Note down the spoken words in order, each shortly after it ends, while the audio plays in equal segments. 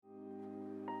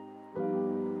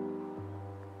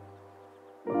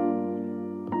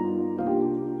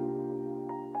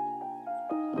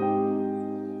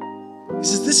He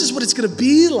says, this is what it's going to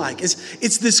be like.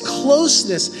 It's this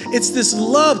closeness. It's this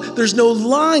love. There's no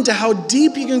line to how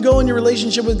deep you can go in your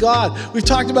relationship with God. We've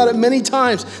talked about it many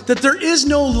times, that there is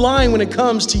no line when it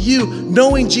comes to you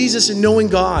knowing Jesus and knowing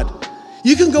God.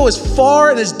 You can go as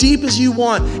far and as deep as you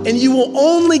want, and you will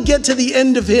only get to the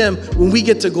end of him when we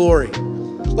get to glory.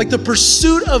 Like the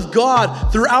pursuit of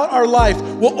God throughout our life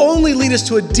will only lead us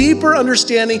to a deeper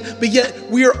understanding, but yet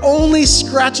we are only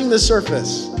scratching the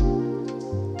surface.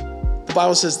 The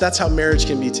Bible says that's how marriage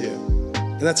can be too.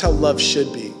 And that's how love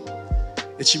should be.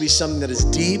 It should be something that is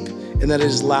deep and that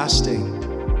is lasting.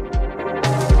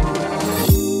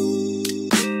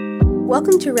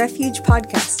 Welcome to Refuge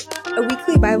Podcast, a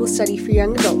weekly Bible study for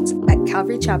young adults at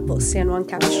Calvary Chapel, San Juan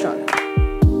Capistrano.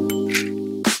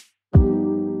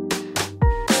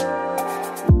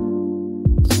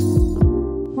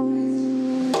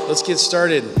 Let's get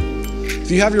started. If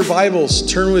you have your Bibles,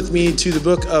 turn with me to the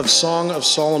book of Song of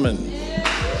Solomon.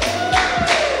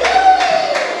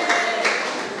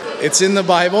 It's in the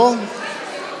Bible.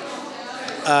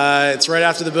 It's right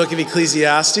after the book of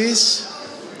Ecclesiastes.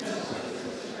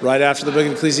 Right after the book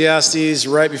of Ecclesiastes,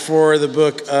 right before the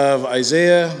book of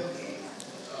Isaiah.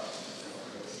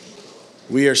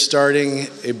 We are starting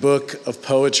a book of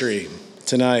poetry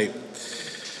tonight.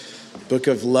 Book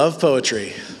of love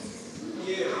poetry.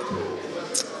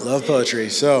 Love poetry.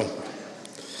 So,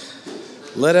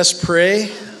 let us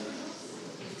pray,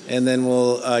 and then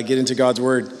we'll get into God's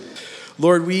word.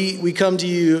 Lord, we come to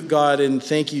you, God, and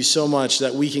thank you so much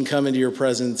that we can come into your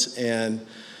presence and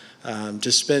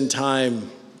just spend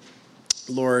time,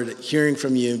 Lord, hearing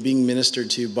from you and being ministered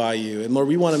to by you. And Lord,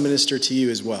 we want to minister to you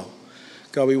as well.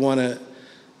 God, we want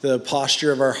the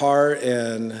posture of our heart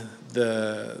and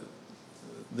the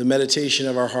meditation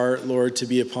of our heart, Lord, to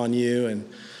be upon you. And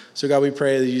so, God, we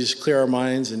pray that you just clear our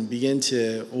minds and begin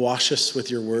to wash us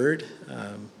with your word.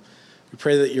 We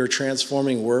pray that your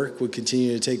transforming work would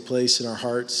continue to take place in our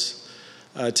hearts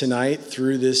tonight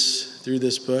through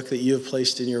this book that you have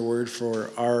placed in your word for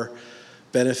our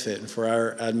benefit and for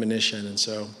our admonition. And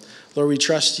so, Lord, we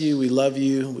trust you. We love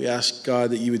you. We ask, God,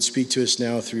 that you would speak to us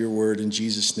now through your word. In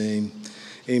Jesus' name,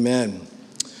 amen.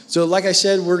 So like I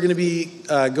said, we're going to be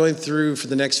going through for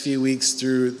the next few weeks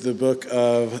through the book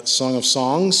of Song of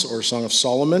Songs or Song of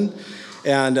Solomon.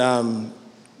 And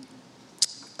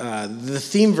the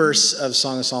theme verse of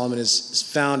Song of Solomon is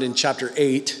found in chapter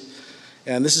 8.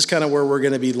 And this is kind of where we're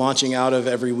going to be launching out of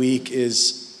every week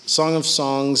is Song of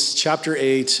Songs, chapter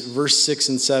 8, verse 6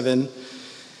 and 7.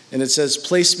 And it says,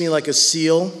 "Place me like a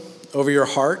seal over your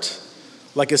heart,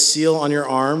 like a seal on your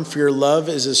arm, for your love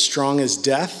is as strong as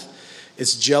death.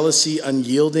 Its jealousy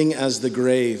unyielding as the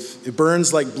grave. It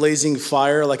burns like blazing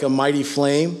fire, like a mighty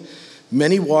flame.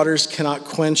 Many waters cannot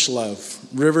quench love.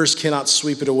 Rivers cannot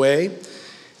sweep it away.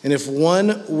 And if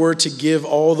one were to give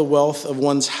all the wealth of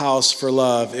one's house for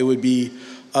love, it would be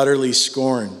utterly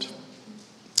scorned."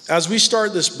 As we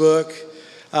start this book,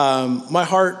 my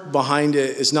heart behind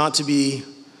it is not to be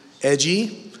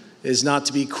edgy. Is not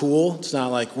to be cool. It's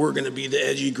not like we're going to be the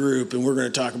edgy group and we're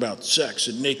going to talk about sex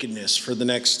and nakedness for the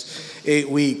next 8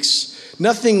 weeks.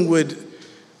 Nothing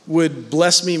would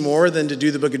bless me more than to do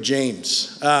the book of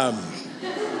James. And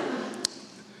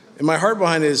my heart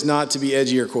behind it is not to be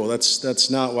edgy or cool. That's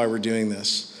not why we're doing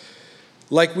this.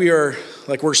 Like we're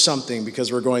something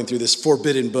because we're going through this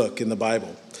forbidden book in the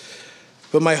Bible.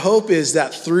 But my hope is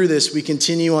that through this we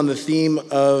continue on the theme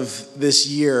of this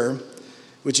year,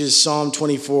 which is Psalm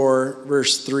 24,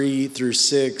 verse 3 through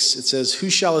 6. It says, "Who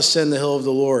shall ascend the hill of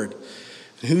the Lord?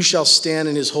 And who shall stand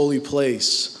in his holy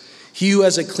place? He who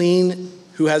has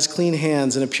clean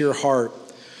hands and a pure heart,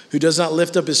 who does not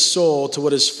lift up his soul to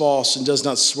what is false and does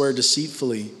not swear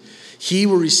deceitfully. He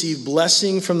will receive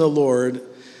blessing from the Lord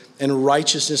and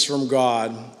righteousness from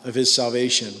God of his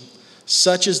salvation.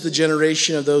 Such is the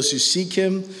generation of those who seek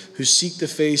him, who seek the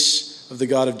face of the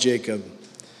God of Jacob."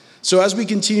 So as we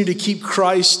continue to keep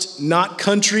Christ, not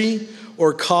country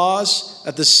or cause,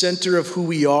 at the center of who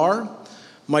we are,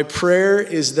 my prayer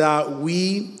is that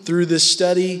we, through this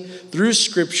study, through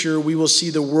Scripture, we will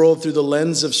see the world through the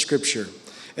lens of Scripture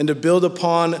and to build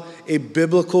upon a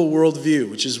biblical worldview,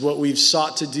 which is what we've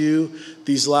sought to do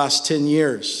these last 10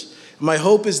 years. My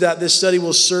hope is that this study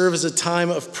will serve as a time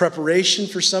of preparation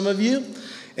for some of you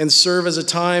and serve as a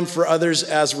time for others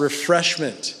as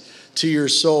refreshment to your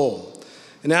soul.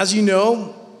 And as you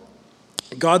know,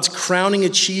 God's crowning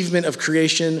achievement of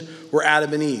creation were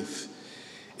Adam and Eve.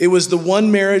 It was the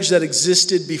one marriage that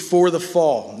existed before the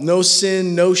fall. No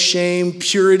sin, no shame,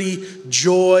 purity,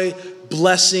 joy,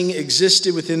 blessing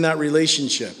existed within that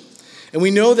relationship. And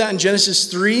we know that in Genesis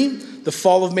 3, the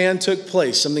fall of man took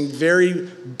place. Something very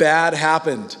bad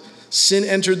happened. Sin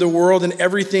entered the world and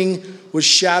everything was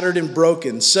shattered and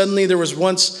broken. Suddenly there was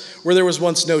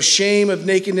once no shame of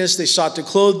nakedness, they sought to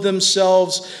clothe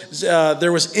themselves.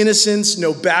 There was innocence,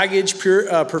 no baggage,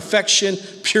 perfection,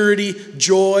 purity,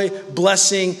 joy,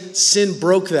 blessing. Sin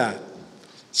broke that.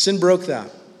 Sin broke that.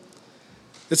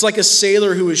 It's like a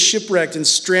sailor who is shipwrecked and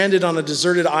stranded on a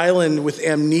deserted island with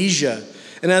amnesia.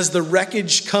 And as the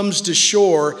wreckage comes to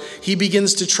shore, he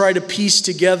begins to try to piece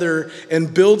together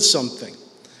and build something.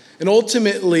 And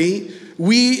ultimately,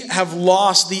 we have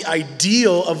lost the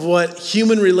ideal of what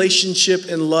human relationship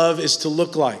and love is to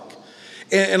look like.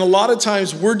 And a lot of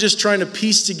times, we're just trying to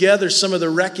piece together some of the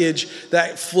wreckage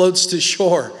that floats to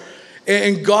shore.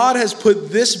 And God has put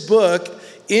this book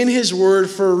in his word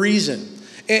for a reason.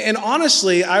 And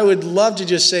honestly, I would love to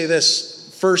just say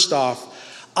this first off.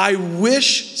 I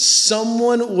wish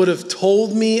someone would have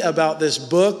told me about this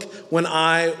book when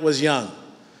I was young.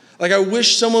 Like, I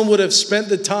wish someone would have spent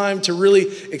the time to really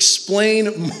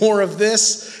explain more of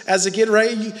this as a kid,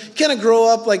 right? You kind of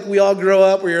grow up like we all grow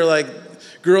up, where you're like,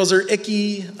 girls are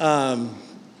icky. And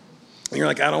you're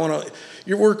like, I don't want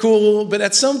to, we're cool. But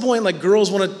at some point, like, girls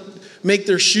want to make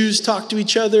their shoes talk to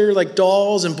each other like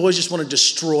dolls, and boys just want to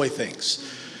destroy things.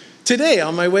 Today,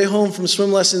 on my way home from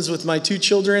swim lessons with my two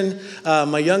children,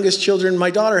 my youngest children, my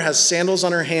daughter has sandals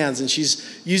on her hands and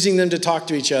she's using them to talk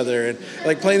to each other and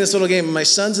like playing this little game. And my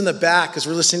son's in the back because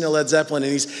we're listening to Led Zeppelin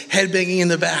and he's headbanging in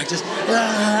the back, just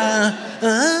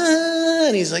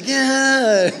and he's like,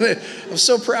 yeah. I'm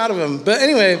so proud of him. But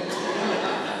anyway,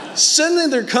 suddenly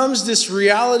there comes this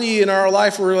reality in our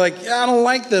life where we're like, yeah, I don't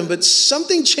like them, but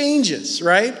something changes,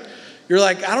 right? You're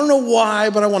like, I don't know why,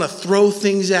 but I want to throw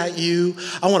things at you.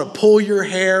 I want to pull your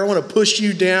hair. I want to push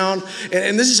you down.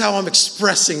 And this is how I'm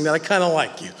expressing that I kind of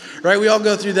like you, right? We all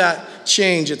go through that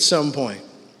change at some point.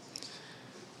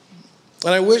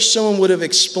 And I wish someone would have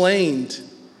explained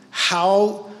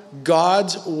how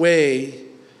God's way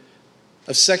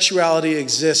of sexuality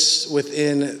exists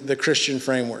within the Christian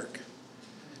framework.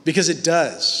 Because it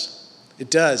does.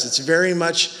 It does. It's very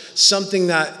much something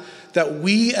that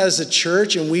we as a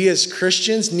church and we as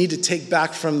Christians need to take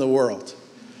back from the world.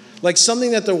 Like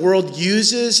something that the world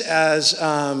uses as,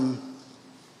 how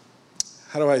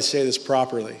do I say this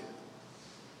properly?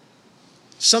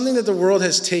 Something that the world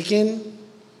has taken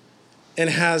and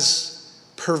has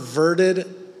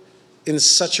perverted in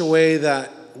such a way that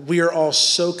we are all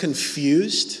so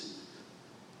confused.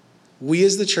 We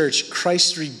as the church,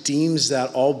 Christ redeems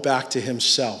that all back to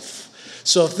himself.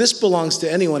 So if this belongs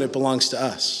to anyone, it belongs to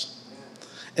us.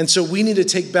 And so we need to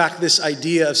take back this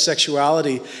idea of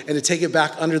sexuality and to take it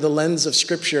back under the lens of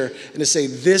Scripture and to say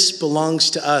this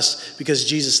belongs to us because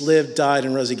Jesus lived, died,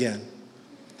 and rose again.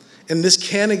 And this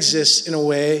can exist in a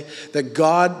way that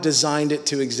God designed it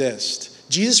to exist.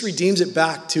 Jesus redeems it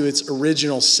back to its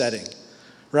original setting,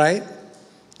 right?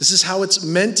 This is how it's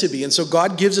meant to be. And so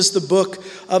God gives us the book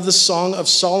of the Song of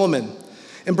Solomon.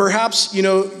 And perhaps,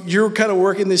 you're kind of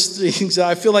working these things out.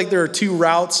 I feel like there are two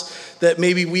routes that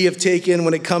maybe we have taken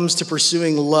when it comes to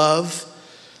pursuing love.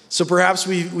 So perhaps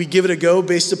we give it a go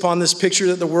based upon this picture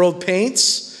that the world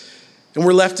paints. And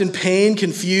we're left in pain,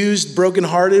 confused,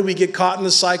 brokenhearted. We get caught in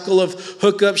the cycle of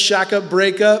hook up, shack up,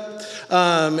 break up.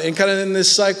 And kind of in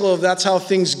this cycle of that's how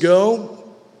things go.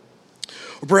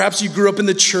 Or perhaps you grew up in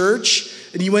the church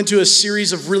and you went to a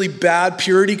series of really bad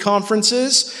purity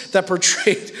conferences that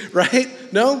portrayed, right?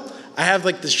 No? I have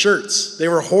like the shirts. They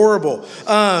were horrible.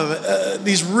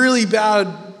 These really bad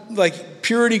like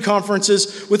purity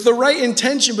conferences with the right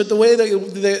intention, but the way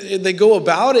they go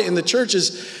about it in the church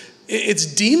is it's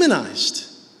demonized.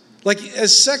 Like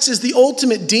as sex is the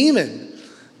ultimate demon.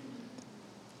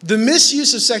 The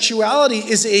misuse of sexuality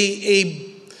is it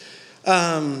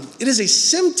is a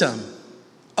symptom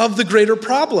of the greater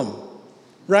problem,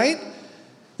 right?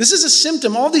 This is a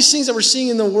symptom. All these things that we're seeing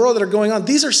in the world that are going on,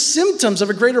 these are symptoms of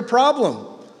a greater problem.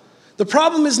 The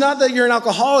problem is not that you're an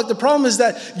alcoholic. The problem is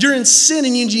that you're in sin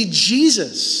and you need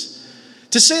Jesus.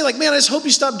 To say like, man, I just hope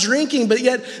you stop drinking, but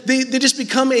yet they just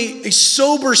become a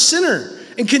sober sinner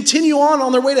and continue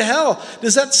on their way to hell.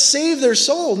 Does that save their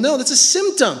soul? No, that's a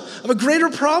symptom of a greater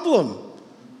problem.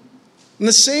 And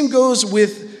the same goes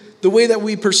with the way that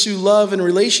we pursue love and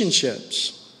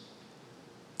relationships.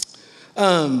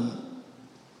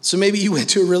 So maybe you went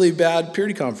to a really bad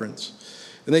purity conference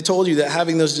and they told you that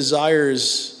having those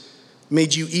desires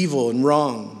made you evil and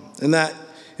wrong, and that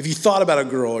if you thought about a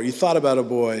girl or you thought about a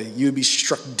boy, you would be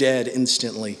struck dead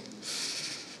instantly.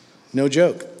 No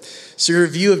joke. So your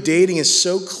view of dating is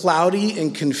so cloudy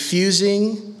and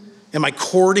confusing. Am I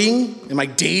courting? Am I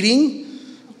dating?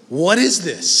 What is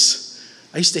this?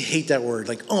 I used to hate that word.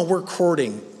 Like, oh, we're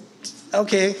courting.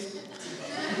 Okay.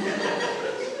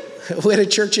 way to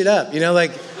church it up,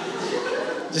 like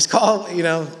just call,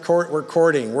 we're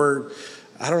courting.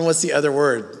 I don't know what's the other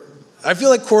word. I feel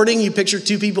like courting, you picture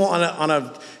two people on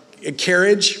a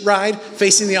carriage ride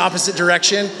facing the opposite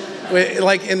direction.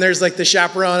 And there's the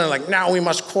chaperone and now we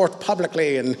must court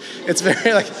publicly. And it's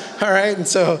very all right. And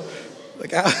so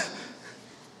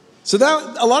so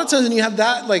that a lot of times when you have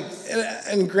that,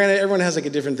 and granted, everyone has a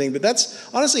different thing, but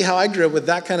that's honestly how I grew up with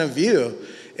that kind of view.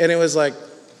 And it was I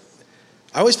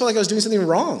always felt like I was doing something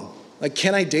wrong.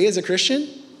 Can I date as a Christian?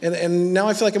 And now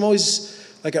I feel like I'm always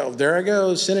oh, there I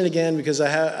go, sinning again because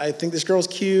I think this girl's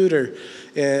cute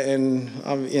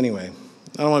anyway,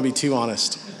 I don't want to be too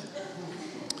honest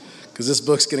because this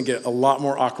book's going to get a lot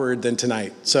more awkward than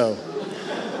tonight. So,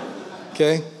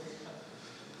 okay.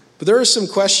 But there are some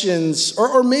questions,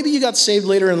 or maybe you got saved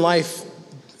later in life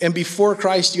and before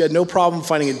Christ you had no problem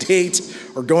finding a date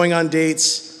or going on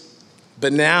dates,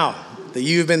 but now that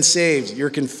you've been saved, you're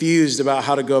confused about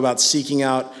how to go about seeking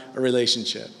out a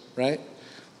relationship, right?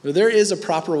 But there is a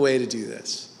proper way to do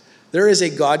this. There is a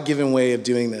God-given way of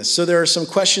doing this. So there are some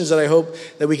questions that I hope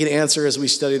that we can answer as we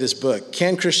study this book.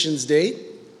 Can Christians date?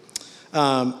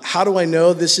 How do I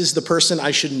know this is the person I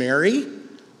should marry?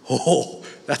 Oh,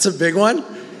 that's a big one,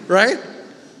 right?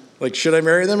 Should I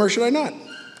marry them or should I not?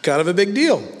 Kind of a big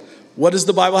deal. What does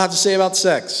the Bible have to say about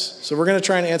sex? So we're going to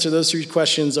try and answer those 3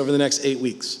 questions over the next 8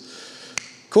 weeks.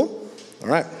 Cool? All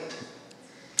right.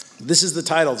 This is the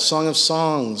title, Song of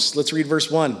Songs. Let's read verse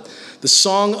 1. The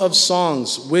Song of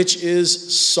Songs, which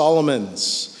is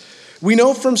Solomon's. We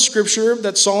know from Scripture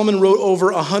that Solomon wrote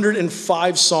over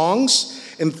 105 songs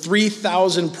and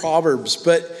 3,000 proverbs,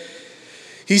 but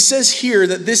he says here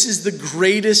that this is the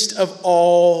greatest of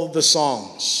all the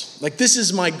songs. This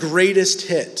is my greatest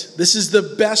hit. This is the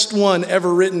best one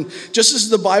ever written. Just as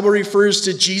the Bible refers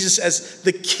to Jesus as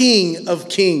the King of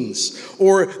Kings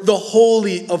or the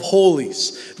Holy of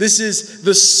Holies. This is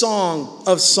the Song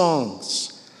of Songs.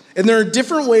 And there are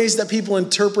different ways that people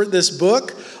interpret this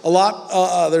book.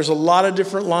 There's a lot of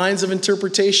different lines of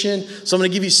interpretation. So I'm going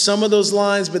to give you some of those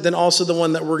lines, but then also the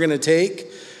one that we're going to take.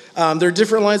 There are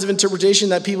different lines of interpretation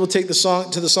that people take the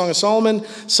Song of Solomon.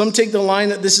 Some take the line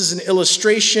that this is an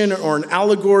illustration or an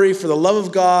allegory for the love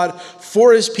of God,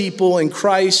 for his people in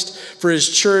Christ, for his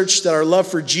church, that our love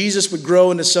for Jesus would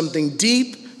grow into something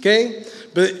deep, okay?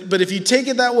 But if you take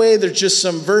it that way, there's just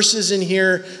some verses in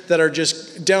here that are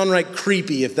just downright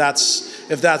creepy, if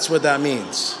that's what that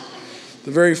means.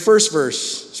 The very first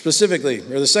verse, specifically,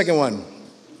 or the second one.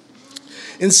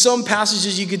 In some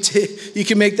passages, you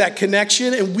can make that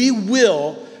connection, and we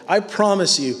will, I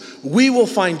promise you, we will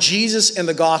find Jesus and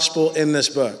the gospel in this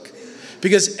book.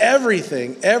 Because every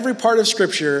part of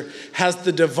Scripture has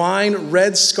the divine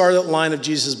red scarlet line of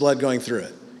Jesus' blood going through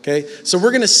it. Okay? So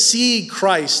we're going to see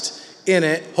Christ in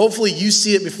it. Hopefully you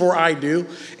see it before I do,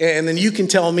 and then you can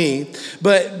tell me.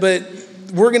 But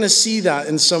we're going to see that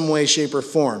in some way, shape, or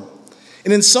form.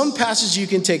 And in some passages you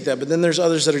can take that, but then there's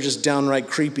others that are just downright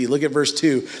creepy. Look at verse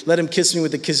 2. Let him kiss me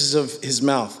with the kisses of his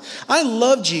mouth. I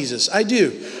love Jesus. I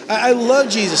do. I love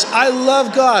Jesus. I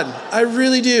love God. I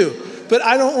really do. But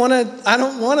I don't want to.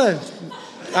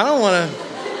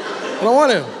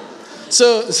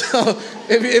 So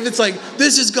if it's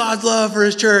this is God's love for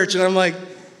his church, and I'm I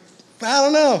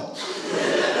don't know.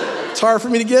 It's hard for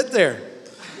me to get there.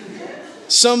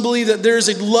 Some believe that there's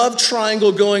a love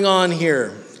triangle going on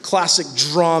here. Classic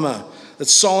drama, that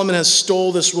Solomon has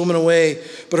stole this woman away,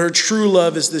 but her true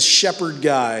love is this shepherd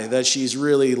guy that she's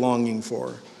really longing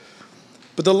for.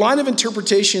 But the line of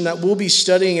interpretation that we'll be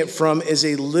studying it from is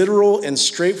a literal and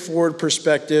straightforward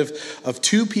perspective of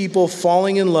two people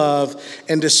falling in love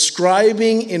and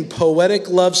describing in poetic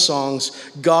love songs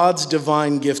God's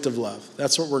divine gift of love.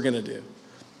 That's what we're going to do.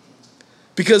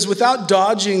 Because without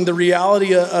dodging the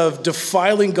reality of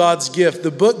defiling God's gift,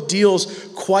 the book deals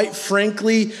quite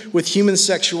frankly with human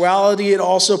sexuality. It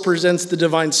also presents the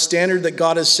divine standard that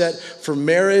God has set for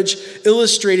marriage,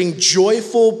 illustrating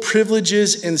joyful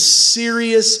privileges and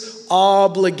serious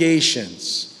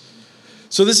obligations.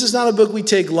 So this is not a book we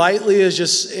take lightly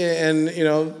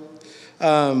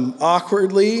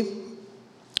awkwardly,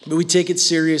 but we take it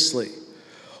seriously.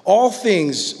 All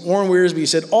things, Warren Wiersbe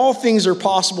said, all things are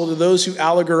possible to those who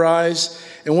allegorize,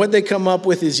 and what they come up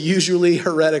with is usually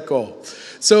heretical.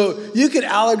 So you could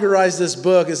allegorize this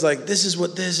book as this is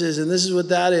what this is, and this is what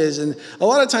that is. And a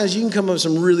lot of times you can come up with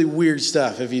some really weird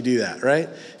stuff if you do that, right?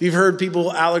 You've heard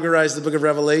people allegorize the book of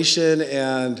Revelation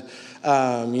and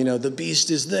the beast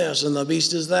is this and the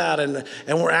beast is that, and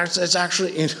it's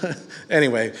actually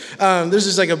anyway. There's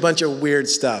just a bunch of weird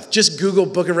stuff. Just Google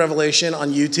Book of Revelation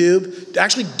on YouTube.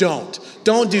 Actually, don't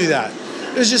do that.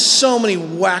 There's just so many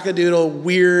wackadoodle,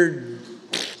 weird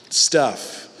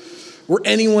stuff where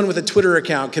anyone with a Twitter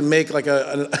account can make like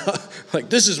like,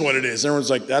 this is what it is. Everyone's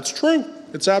like, that's true.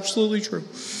 It's absolutely true.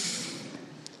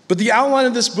 But the outline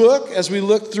of this book, as we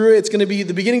look through it, it's going to be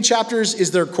the beginning chapters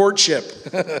is their courtship,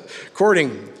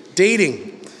 courting,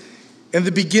 dating, and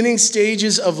the beginning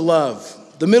stages of love.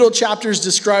 The middle chapters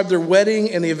describe their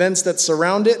wedding and the events that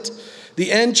surround it.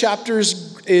 The end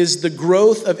chapters is the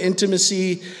growth of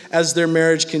intimacy as their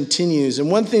marriage continues. And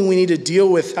one thing we need to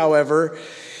deal with, however,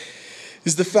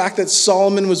 is the fact that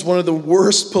Solomon was one of the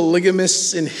worst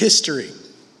polygamists in history.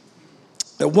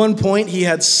 At one point, he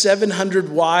had 700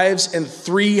 wives and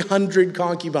 300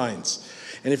 concubines.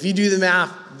 And if you do the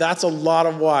math, that's a lot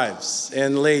of wives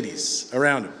and ladies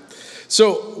around him.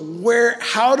 So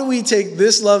how do we take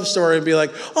this love story and be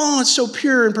like, oh, it's so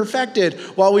pure and perfected,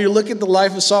 while we look at the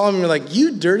life of Solomon and we're like,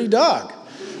 you dirty dog.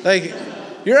 Like,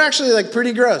 you're actually like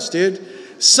pretty gross, dude.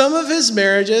 Some of his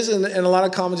marriages, and a lot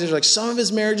of commentators are like,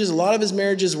 a lot of his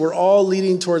marriages were all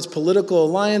leading towards political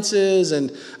alliances and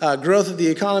growth of the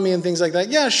economy and things like that.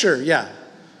 Yeah,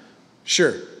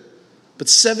 sure. But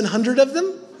 700 of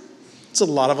them? It's a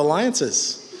lot of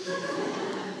alliances.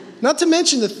 Not to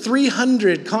mention the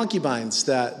 300 concubines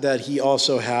that he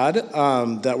also had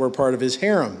that were part of his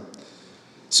harem.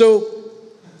 So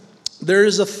there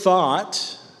is a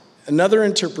thought, another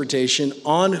interpretation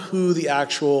on who the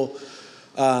actual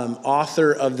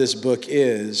author of this book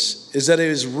is that it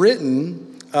is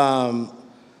written,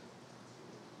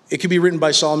 it could be written by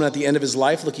Solomon at the end of his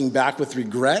life, looking back with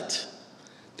regret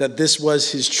that this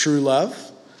was his true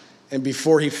love and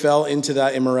before he fell into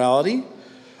that immorality.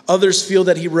 Others feel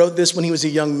that he wrote this when he was a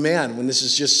young man, when this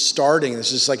is just starting.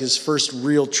 This is like his first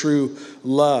real true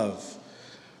love.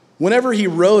 Whenever he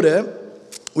wrote it,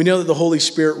 we know that the Holy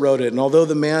Spirit wrote it. And although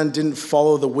the man didn't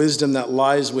follow the wisdom that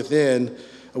lies within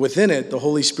it, the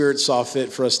Holy Spirit saw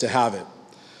fit for us to have it.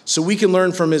 So we can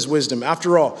learn from his wisdom.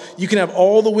 After all, you can have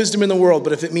all the wisdom in the world,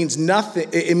 but if it means nothing,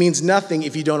 it means nothing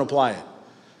if you don't apply it.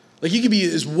 Like, you can be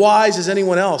as wise as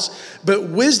anyone else, but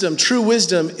wisdom, true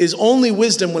wisdom, is only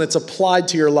wisdom when it's applied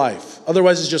to your life.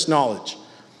 Otherwise, it's just knowledge.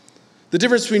 The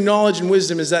difference between knowledge and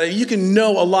wisdom is that you can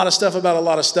know a lot of stuff about a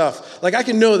lot of stuff. Like, I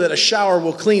can know that a shower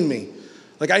will clean me.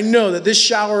 Like, I know that this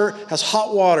shower has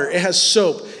hot water, it has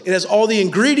soap, it has all the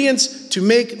ingredients to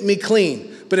make me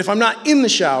clean. But if I'm not in the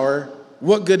shower,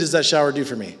 what good does that shower do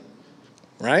for me?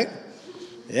 Right?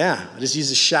 Yeah, I just use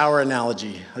a shower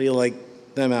analogy. How do you like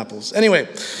them apples? Anyway,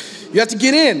 you have to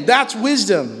get in. That's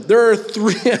wisdom. There are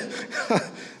three.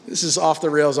 This is off the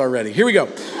rails already. Here we go.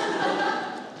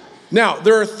 Now,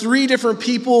 there are three different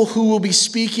people who will be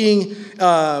speaking.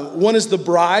 One is the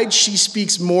bride. She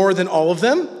speaks more than all of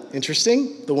them.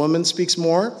 Interesting. The woman speaks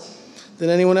more than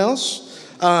anyone else.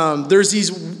 There's these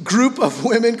group of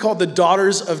women called the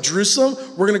daughters of Jerusalem.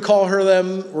 We're going to call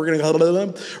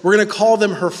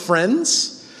them her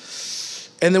friends.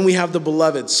 And then we have the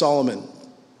beloved Solomon.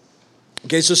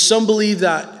 Okay, so some believe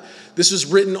that this was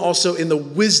written also in the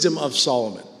wisdom of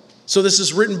Solomon. So this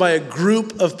is written by a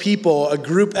group of people, a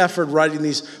group effort writing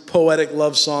these poetic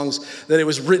love songs, that it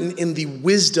was written in the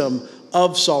wisdom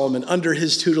of Solomon, under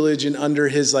his tutelage and under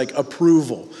his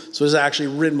approval. So it's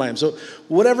actually written by him. So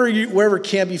wherever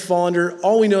camp you fall under,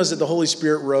 all we know is that the Holy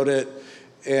Spirit wrote it,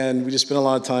 and we just spent a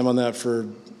lot of time on that for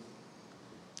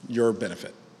your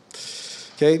benefit.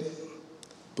 Okay,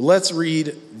 but let's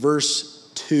read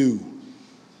verse 2.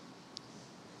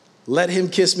 Let him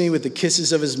kiss me with the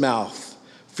kisses of his mouth,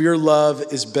 for your love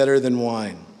is better than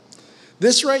wine.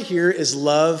 This right here is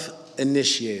love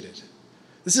initiated.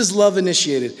 This is love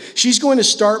initiated. She's going to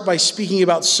start by speaking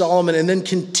about Solomon and then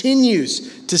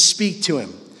continues to speak to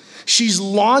him. She's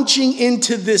launching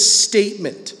into this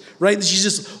statement, right? She's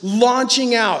just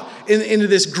launching out into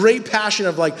this great passion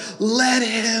of let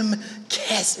him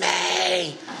kiss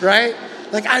me, right?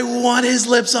 I want his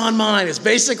lips on mine. It's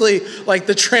basically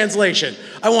the translation.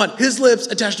 I want his lips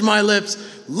attached to my lips.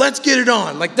 Let's get it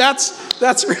on.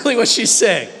 That's really what she's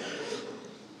saying.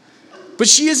 But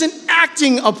she isn't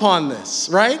acting upon this,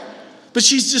 right? But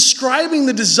she's describing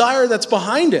the desire that's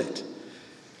behind it.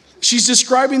 She's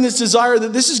describing this desire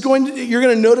that you're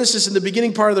going to notice this in the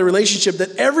beginning part of the relationship,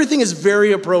 that everything is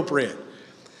very appropriate.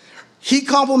 He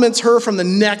compliments her from the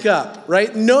neck up,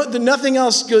 right? Nothing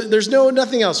else,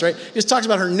 right? He just talks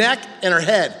about her neck and her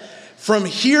head. From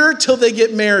here till they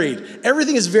get married,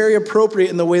 everything is very appropriate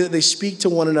in the way that they speak to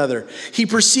one another. He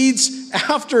proceeds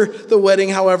after the wedding,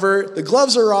 however, the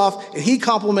gloves are off, and he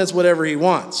compliments whatever he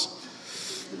wants.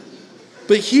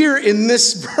 But here in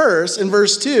this verse, in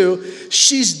verse 2,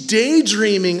 she's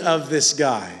daydreaming of this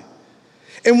guy.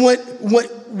 And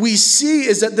what we see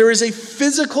is that there is a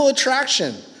physical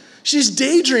attraction. She's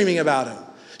daydreaming about him.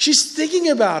 She's thinking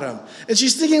about him. And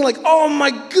she's thinking like, oh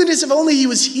my goodness, if only he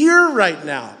was here right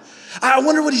now. I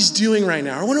wonder what he's doing right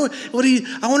now. I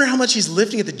wonder how much he's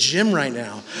lifting at the gym right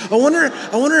now. I wonder,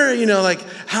 like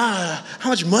how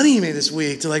much money he made this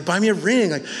week to like buy me a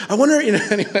ring. Like, I wonder,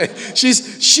 anyway, she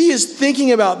is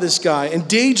thinking about this guy and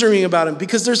daydreaming about him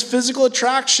because there's physical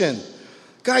attraction.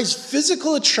 Guys,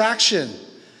 physical attraction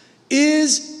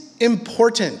is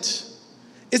important.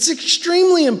 It's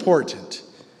extremely important.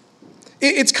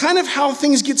 It's kind of how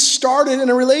things get started in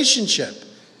a relationship,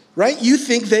 right? You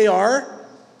think they are,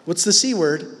 what's the C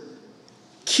word?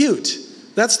 Cute.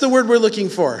 That's the word we're looking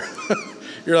for.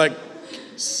 You're like,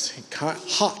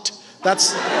 hot. That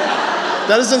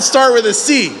doesn't start with a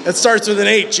C. It starts with an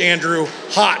H, Andrew.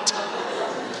 Hot.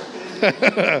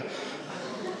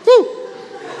 Woo.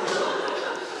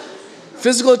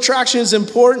 Physical attraction is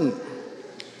important.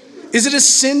 Is it a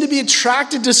sin to be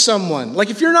attracted to someone? Like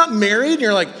if you're not married and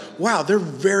you're like, wow, they're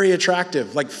very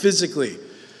attractive, like physically.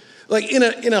 Like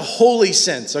in a holy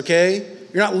sense, okay?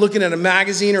 You're not looking at a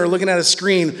magazine or looking at a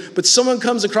screen, but someone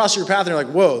comes across your path and you're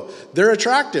like, whoa, they're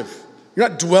attractive. You're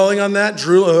not dwelling on that,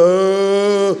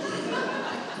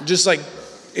 just like,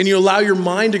 and you allow your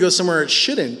mind to go somewhere it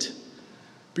shouldn't.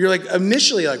 But you're like,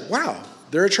 initially like, wow,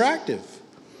 they're attractive.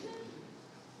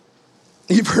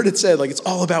 You've heard it said, like, it's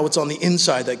all about what's on the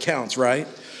inside that counts, right?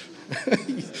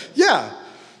 Yeah.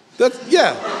 That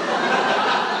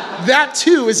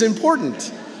too is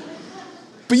important.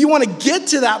 But you want to get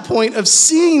to that point of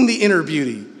seeing the inner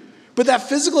beauty. But that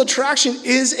physical attraction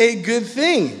is a good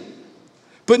thing.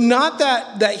 But not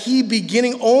that he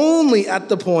beginning only at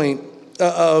the point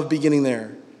of beginning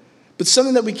there. But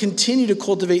something that we continue to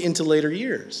cultivate into later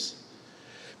years.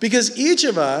 Because each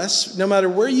of us, no matter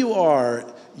where you are,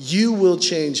 you will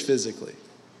change physically.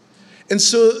 And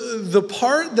so the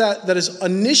part that is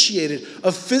initiated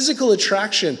of physical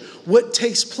attraction, what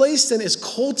takes place then is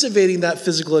cultivating that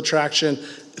physical attraction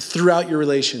throughout your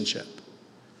relationship.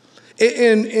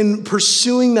 In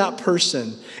pursuing that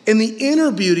person. And the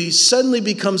inner beauty suddenly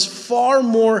becomes far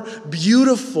more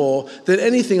beautiful than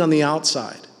anything on the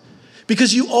outside.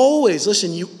 Because you always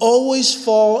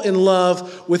fall in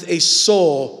love with a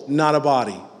soul, not a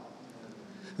body.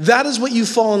 That is what you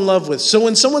fall in love with. So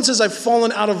when someone says, I've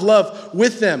fallen out of love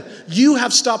with them, you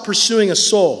have stopped pursuing a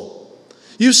soul.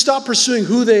 You've stopped pursuing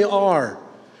who they are,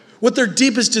 what their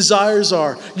deepest desires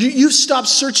are. You've stopped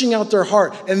searching out their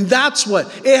heart. And that's what,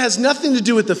 it has nothing to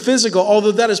do with the physical,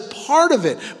 although that is part of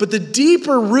it. But the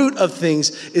deeper root of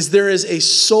things is there is a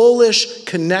soulish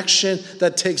connection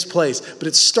that takes place. But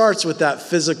it starts with that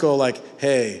physical, like,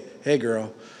 hey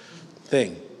girl,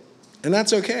 thing. And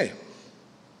that's okay.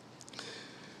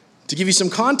 To give you some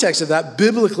context of that,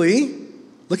 biblically,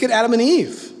 look at Adam and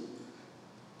Eve.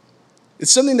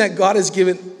 It's something that God has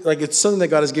given,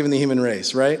 the human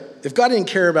race, right? If God didn't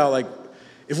care about,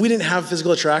 if we didn't have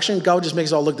physical attraction, God would just make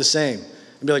us all look the same.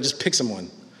 And be like, just pick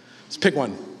someone. Just pick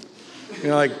one.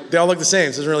 They all look the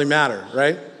same, so it doesn't really matter,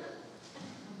 right?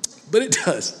 But it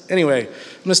does. Anyway, I'm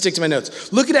going to stick to my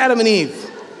notes. Look at Adam and Eve.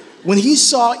 When he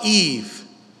saw Eve,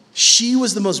 she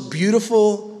was the most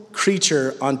beautiful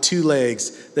creature on two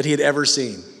legs that he had ever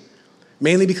seen.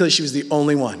 Mainly because she was the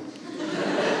only one.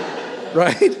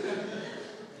 Right?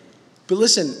 But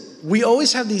listen, we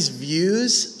always have these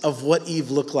views of what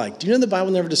Eve looked like. Do you know the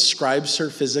Bible never describes her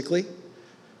physically?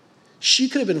 She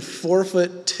could have been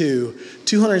 4'2",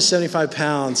 275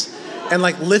 pounds, and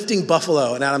lifting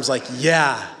buffalo. And Adam's like,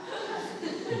 yeah,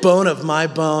 bone of my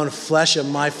bone, flesh of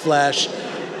my flesh,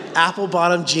 apple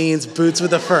bottom jeans, boots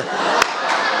with a fur.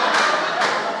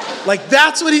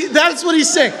 That's what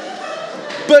he's saying.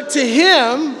 But to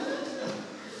him,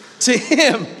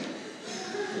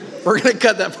 we're going to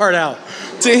cut that part out.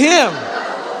 To him,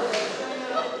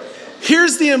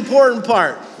 here's the important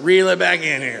part. Reel it back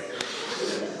in here.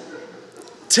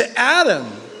 To Adam,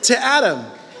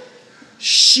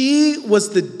 she was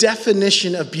the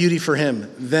definition of beauty for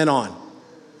him then on.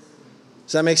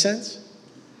 Does that make sense?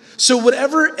 So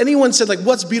whatever anyone said,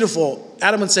 what's beautiful,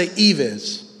 Adam would say, Eve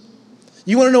is.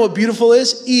 You want to know what beautiful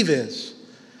is? Eve is.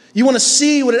 You want to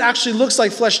see what it actually looks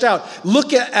like fleshed out?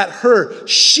 Look at her.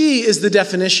 She is the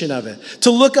definition of it.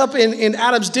 To look up in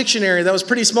Adam's dictionary, that was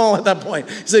pretty small at that point.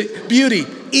 Say, beauty,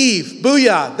 Eve,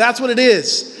 booyah, that's what it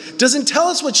is. Doesn't tell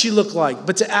us what she looked like.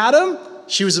 But to Adam,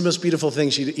 she was the most beautiful thing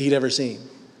he'd ever seen.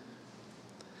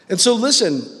 And so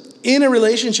listen, in a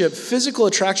relationship, physical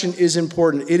attraction is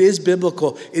important. It is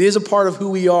biblical. It is a part of who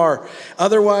we are.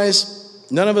 Otherwise,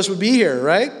 none of us would be here,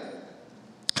 right?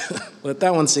 Let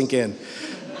that one sink in.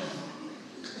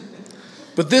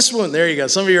 But this one, there you go.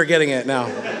 Some of you are getting it now.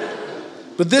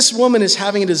 But this woman is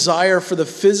having a desire for the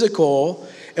physical,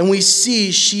 and we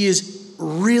see she is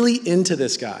really into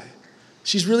this guy.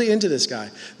 She's really into this guy.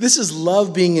 This is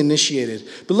love being initiated.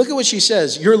 But look at what she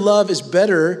says. Your love is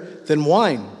better than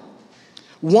wine.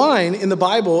 Wine in the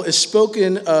Bible is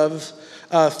spoken of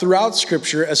throughout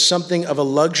Scripture as something of a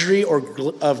luxury or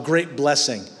of great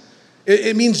blessing.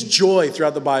 It means joy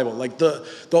throughout the Bible. Like the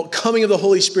coming of the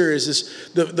Holy Spirit is this,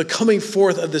 the coming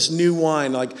forth of this new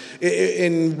wine. Like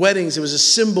in weddings, it was a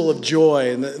symbol of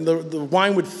joy, and the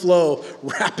wine would flow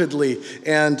rapidly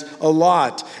and a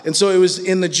lot. And so it was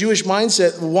in the Jewish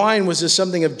mindset, wine was just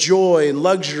something of joy and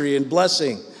luxury and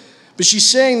blessing. But she's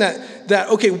saying that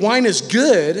okay, wine is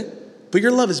good, but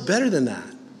your love is better than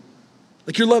that.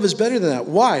 Like your love is better than that.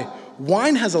 Why?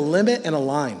 Wine has a limit and a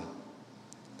line.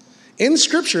 In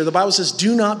Scripture, the Bible says,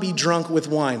 do not be drunk with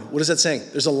wine. What is that saying?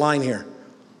 There's a line here.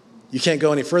 You can't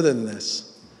go any further than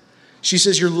this. She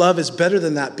says your love is better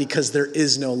than that because there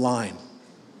is no line.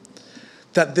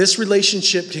 That this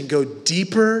relationship can go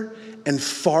deeper and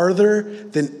farther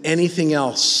than anything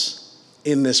else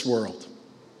in this world.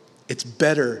 It's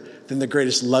better than the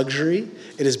greatest luxury.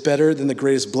 It is better than the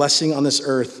greatest blessing on this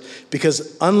earth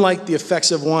because unlike the effects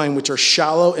of wine, which are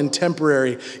shallow and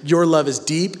temporary, your love is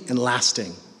deep and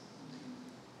lasting.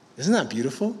 Isn't that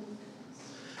beautiful?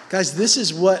 Guys, this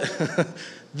is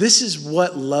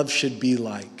what love should be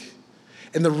like.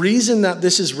 And the reason that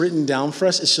this is written down for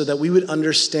us is so that we would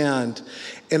understand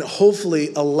and hopefully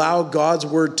allow God's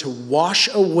word to wash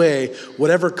away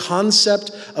whatever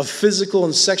concept of physical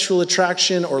and sexual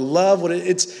attraction or love, what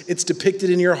it's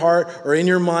depicted in your heart or in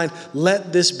your mind.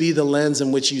 Let this be the lens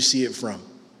in which you see it from.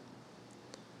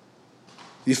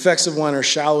 The effects of wine are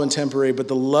shallow and temporary, but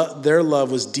their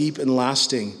love was deep and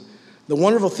lasting. The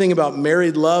wonderful thing about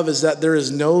married love is that there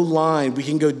is no line. We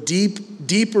can go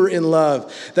deeper in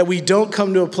love, that we don't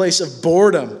come to a place of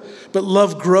boredom, but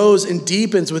love grows and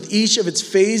deepens with each of its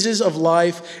phases of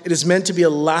life. It is meant to be a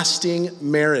lasting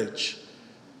marriage.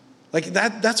 Like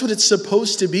that's what it's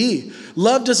supposed to be.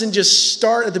 Love doesn't just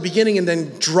start at the beginning and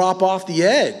then drop off the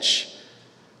edge.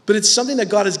 But it's something that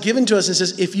God has given to us and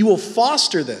says, if you will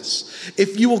foster this,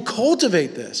 if you will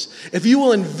cultivate this, if you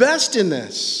will invest in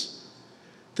this,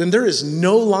 then there is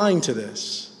no line to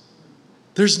this.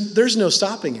 There's no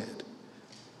stopping it.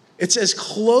 It's as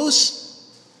close,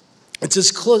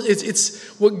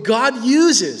 it's what God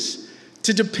uses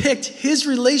to depict his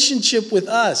relationship with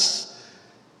us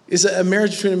is a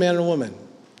marriage between a man and a woman.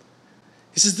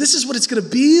 He says, this is what it's going to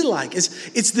be like.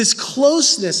 It's this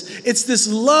closeness. It's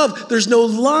this love. There's no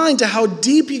line to how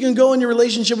deep you can go in your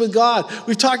relationship with God.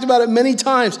 We've talked about it many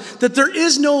times, that there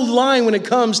is no line when it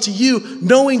comes to you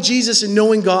knowing Jesus and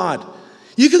knowing God.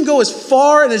 You can go as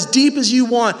far and as deep as you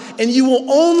want, and you will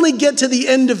only get to the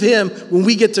end of him when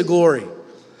we get to glory.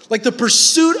 Like the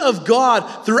pursuit of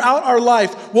God throughout our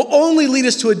life will only lead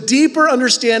us to a deeper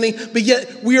understanding, but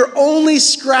yet we are only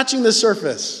scratching the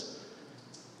surface.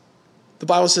 The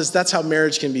Bible says that's how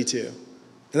marriage can be too.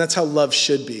 And that's how love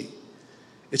should be.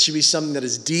 It should be something that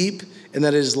is deep and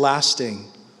that is lasting.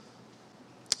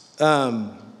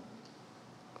 Marriage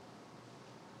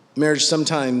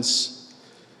sometimes,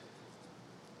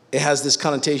 it has this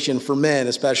connotation for men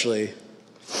especially,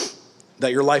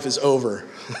 that your life is over.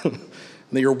 And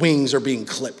that your wings are being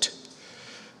clipped.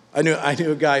 I knew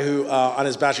a guy who, on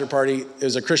his bachelor party, it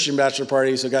was a Christian bachelor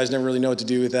party, so guys never really know what to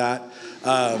do with that.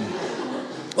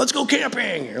 Let's go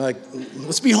camping. You're like,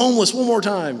 let's be homeless one more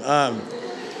time.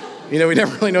 We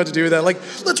never really know what to do with that. Like,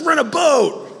 let's rent a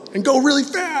boat and go really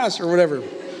fast or whatever.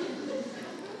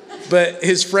 But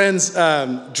his friends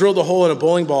drilled a hole in a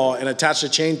bowling ball and attached a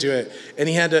chain to it. And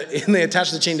they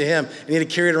attached the chain to him, and he had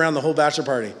to carry it around the whole bachelor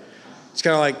party. It's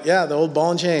kind of like, yeah, the old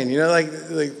ball and chain.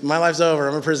 Like my life's over.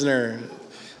 I'm a prisoner.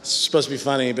 It's supposed to be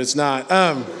funny, but it's not.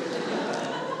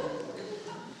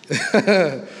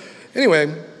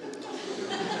 Anyway.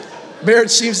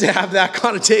 Marriage seems to have that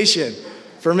connotation,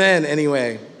 for men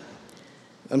anyway.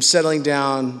 I'm settling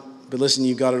down, but listen,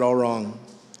 you got it all wrong.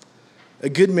 A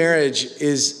good marriage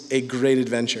is a great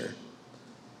adventure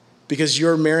because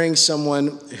you're marrying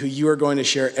someone who you are going to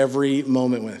share every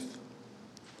moment with.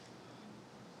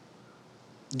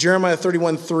 Jeremiah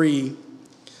 31:3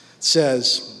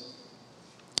 says,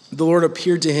 the Lord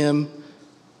appeared to him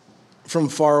from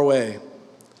far away.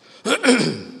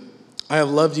 I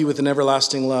have loved you with an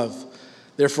everlasting love.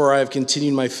 Therefore, I have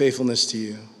continued my faithfulness to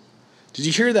you. Did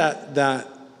you hear that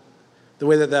the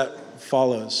way that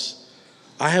follows?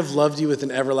 I have loved you with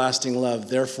an everlasting love.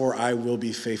 Therefore, I will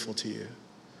be faithful to you.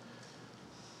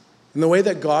 And the way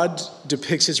that God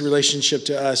depicts his relationship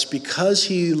to us, because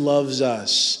he loves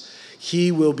us,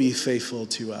 He will be faithful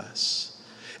to us.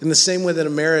 In the same way that a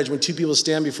marriage, when two people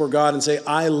stand before God and say,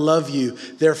 I love you,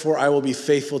 therefore I will be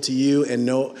faithful to you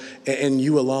and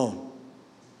you alone.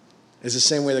 It's the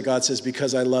same way that God says,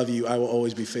 because I love you, I will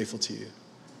always be faithful to you.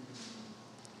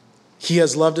 He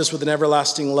has loved us with an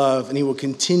everlasting love, and he will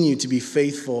continue to be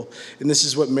faithful. And this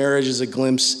is what marriage is a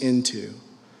glimpse into.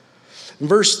 In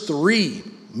verse 3,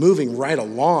 moving right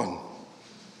along.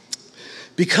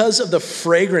 Because of the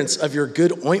fragrance of your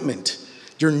good ointment,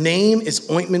 your name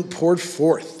is ointment poured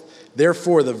forth.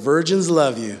 Therefore, the virgins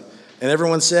love you. And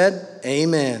everyone said,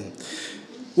 amen.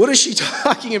 What is she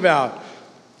talking about?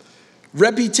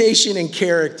 Reputation and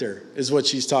character is what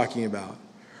she's talking about.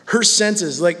 Her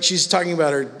senses, like she's talking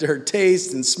about her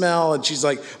taste and smell, and she's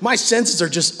like, my senses are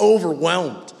just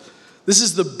overwhelmed. This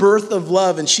is the birth of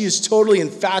love, and she is totally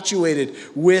infatuated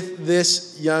with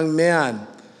this young man.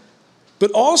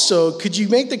 But also, could you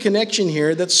make the connection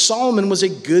here that Solomon was a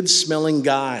good-smelling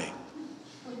guy?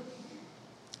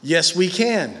 Yes, we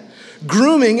can.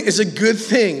 Grooming is a good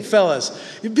thing, fellas.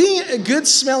 Being a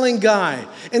good-smelling guy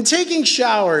and taking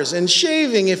showers and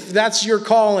shaving if that's your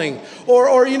calling,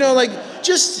 or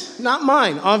just not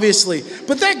mine, obviously.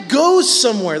 But that goes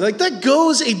somewhere. Like, that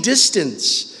goes a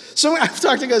distance. So I've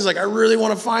talked to guys like, I really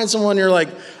want to find someone. You're like,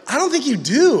 I don't think you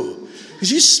do,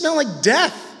 because you smell like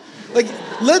death. Like,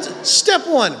 step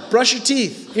 1, brush your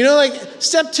teeth.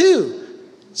 Step 2,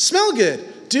 smell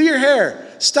good. Do your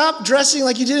hair. Stop dressing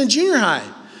like you did in junior high.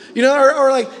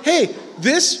 Or like, hey,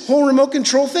 this whole remote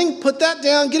control thing, put that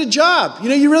down, get a job.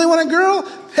 You really want a girl?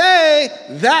 Hey,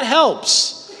 that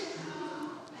helps.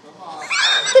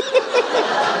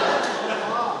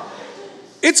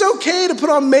 It's okay to put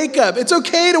on makeup. It's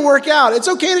okay to work out. It's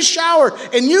okay to shower.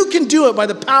 And you can do it by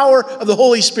the power of the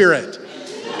Holy Spirit.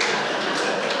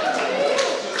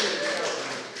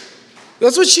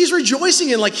 That's what she's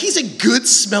rejoicing in. Like, he's a good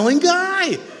smelling guy.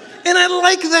 And I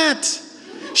like that.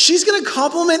 She's going to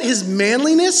compliment his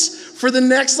manliness for the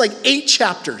next 8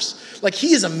 chapters. Like,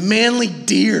 he is a manly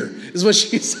deer, is what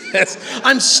she says.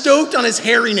 I'm stoked on his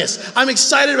hairiness. I'm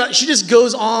excited about it. She just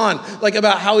goes on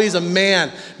about how he's a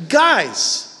man.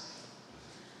 Guys,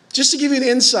 just to give you an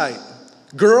insight,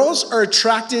 girls are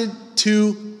attracted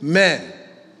to men.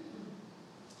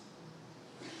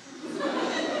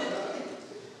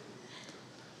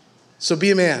 So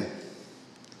be a man.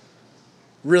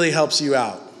 Really helps you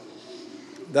out.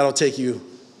 That'll take you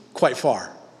quite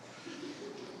far.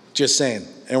 Just saying.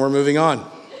 And we're moving on.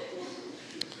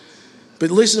 But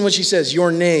listen to what she says.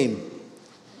 Your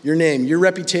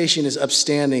reputation is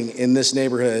upstanding in this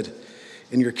neighborhood,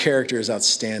 and your character is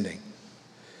outstanding.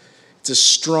 It's a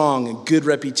strong and good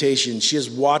reputation. She has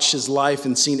watched his life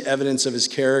and seen evidence of his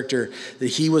character, that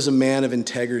he was a man of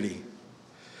integrity.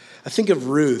 I think of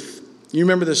Ruth. You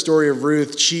remember the story of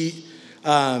Ruth. She,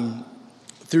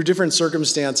 through different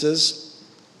circumstances,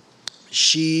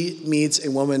 she meets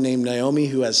a woman named Naomi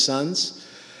who has sons.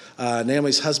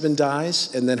 Naomi's husband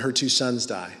dies, and then her 2 sons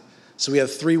die. So we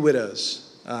have 3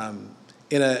 widows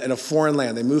in a foreign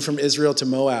land. They moved from Israel to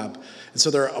Moab. And so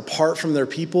they're apart from their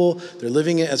people. They're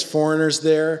living as foreigners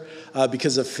there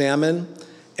because of famine.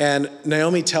 And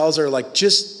Naomi tells her,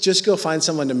 just go find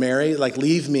someone to marry.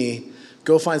 Leave me.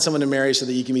 Go find someone to marry so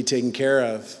that you can be taken care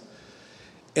of.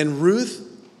 And Ruth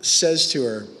says to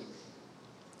her,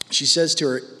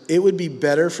 it would be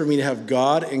better for me to have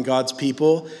God and God's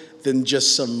people than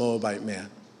just some Moabite man.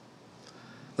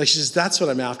 She says, that's what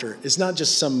I'm after. It's not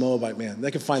just some Moabite man. They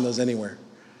can find those anywhere.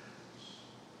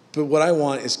 But what I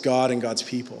want is God and God's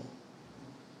people.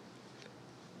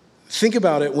 Think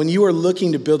about it when you are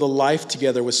looking to build a life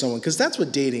together with someone, because that's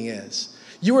what dating is.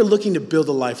 You are looking to build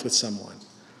a life with someone.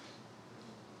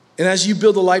 And as you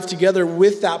build a life together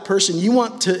with that person, you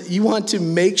want to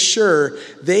make sure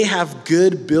they have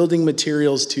good building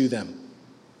materials to them.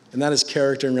 And that is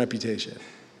character and reputation.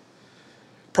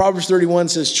 Proverbs 31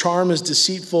 says, charm is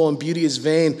deceitful and beauty is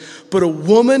vain, but a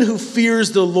woman who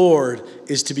fears the Lord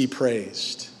is to be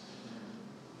praised.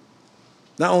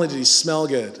 Not only did he smell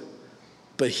good,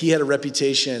 but he had a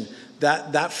reputation.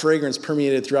 That fragrance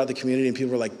permeated throughout the community, and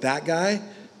people were like, that guy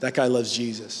loves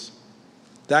Jesus.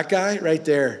 That guy right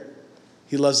there,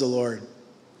 he loves the Lord.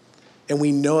 And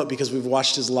we know it because we've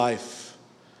watched his life.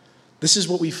 This is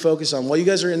what we focus on. While you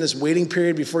guys are in this waiting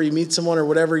period before you meet someone or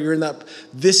whatever,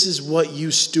 this is what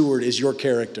you steward, is your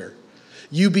character.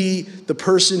 You be the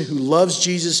person who loves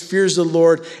Jesus, fears the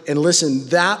Lord, and listen,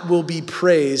 that will be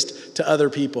praised to other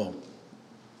people.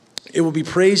 It will be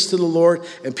praised to the Lord,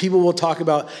 and people will talk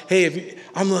about, hey,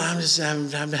 I'm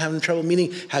having trouble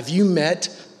meeting. Have you met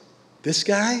this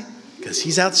guy? Because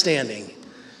he's outstanding.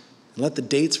 And let the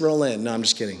dates roll in. No, I'm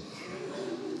just kidding.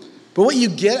 But what you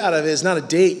get out of it is not a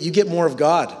date. You get more of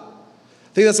God.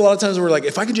 I think that's a lot of times where we're like,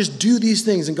 if I can just do these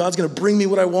things and God's going to bring me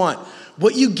what I want.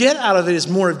 What you get out of it is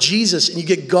more of Jesus, and you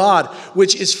get God,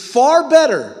 which is far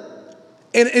better.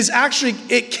 And is actually,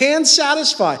 it can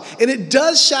satisfy, and it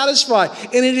does satisfy,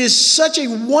 and it is such a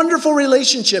wonderful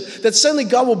relationship that suddenly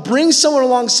God will bring someone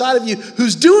alongside of you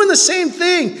who's doing the same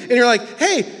thing, and you're like,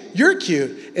 hey, you're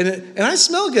cute, and I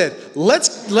smell good.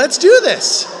 Let's do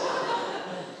this.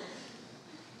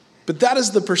 But that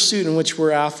is the pursuit in which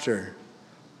we're after.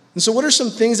 And so what are some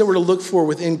things that we're to look for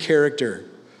within character?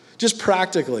 Just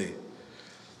practically.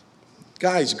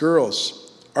 Guys, girls,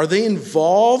 are they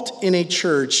involved in a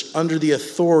church under the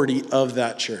authority of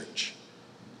that church?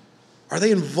 Are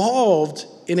they involved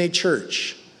in a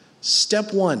church?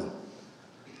 Step one,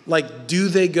 like, do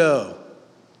they go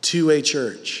to a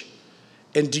church?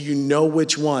 And do you know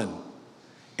which one?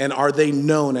 And are they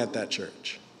known at that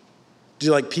church?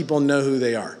 Do people know who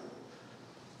they are?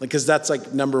 Because that's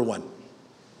number one.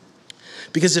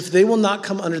 Because if they will not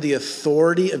come under the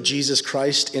authority of Jesus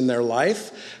Christ in their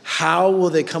life, how will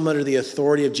they come under the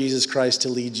authority of Jesus Christ to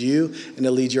lead you and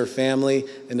to lead your family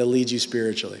and to lead you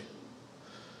spiritually?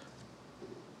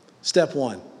 Step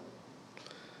one.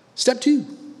 Step two.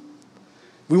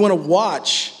 We want to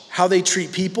watch how they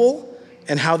treat people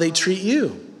and how they treat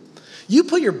you. You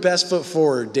put your best foot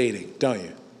forward dating, don't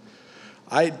you?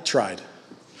 I tried.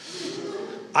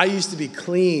 I used to be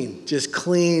clean, just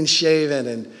clean shaven,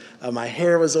 and my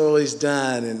hair was always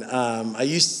done, and I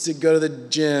used to go to the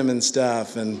gym and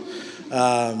stuff, and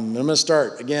I'm going to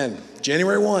start again,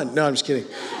 January 1. No, I'm just kidding.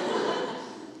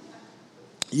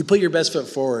 You put your best foot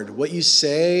forward. What you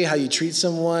say, how you treat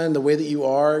someone, the way that you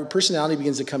are, personality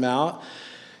begins to come out.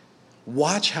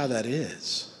 Watch how that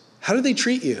is. How do they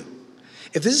treat you?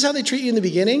 If this is how they treat you in the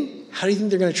beginning, how do you think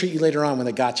they're going to treat you later on when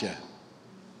they got you?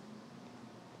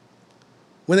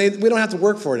 We don't have to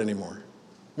work for it anymore.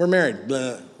 We're married,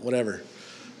 blah, whatever.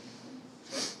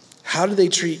 How do they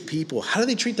treat people? How do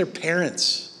they treat their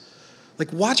parents?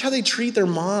 Watch how they treat their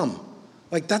mom.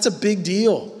 That's a big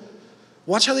deal.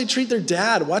 Watch how they treat their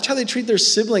dad. Watch how they treat their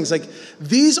siblings.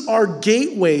 These are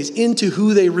gateways into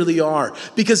who they really are.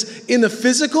 Because in the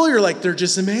physical, you're they're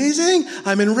just amazing.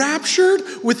 I'm enraptured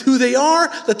with who they are.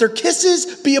 Let their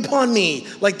kisses be upon me.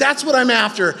 That's what I'm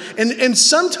after. And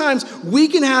sometimes we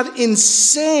can have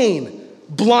insane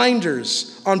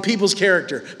blinders on people's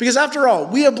character. Because after all,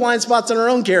 we have blind spots on our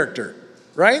own character,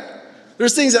 right?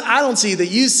 There's things that I don't see that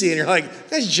you see, and you're like,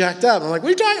 that's jacked up. I'm like, what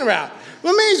are you talking about?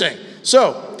 Amazing.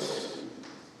 So,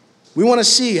 we want to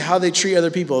see how they treat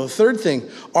other people. The third thing,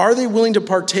 are they willing to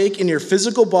partake in your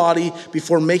physical body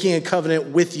before making a covenant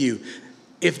with you?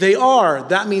 If they are,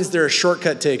 that means they're a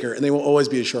shortcut taker, and they will always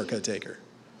be a shortcut taker.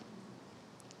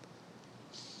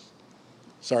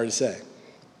 Sorry to say.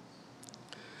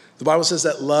 The Bible says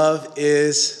that love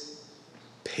is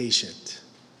patient.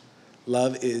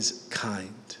 Love is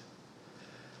kind.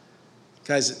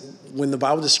 Guys, when the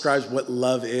Bible describes what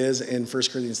love is in 1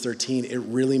 Corinthians 13, it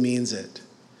really means it.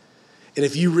 And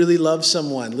if you really love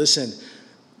someone, listen,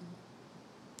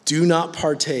 do not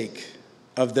partake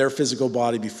of their physical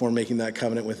body before making that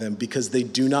covenant with them, because they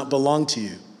do not belong to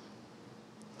you.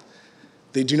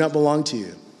 They do not belong to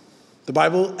you. The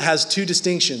Bible has two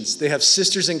distinctions. They have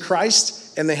sisters in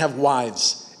Christ and they have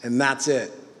wives, and that's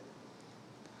it.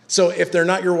 So if they're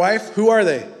not your wife, who are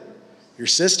they? Your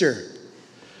sister.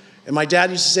 And my dad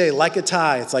used to say, like a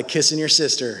tie, it's like kissing your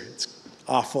sister. It's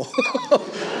awful,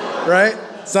 right?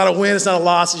 It's not a win, it's not a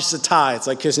loss, it's just a tie. It's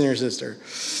like kissing your sister.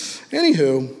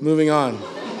 Anywho, moving on.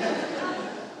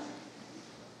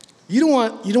 You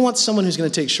don't want someone who's going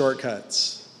to take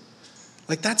shortcuts.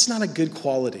 That's not a good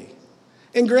quality.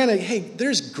 And granted, hey,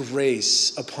 there's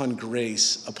grace upon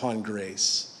grace upon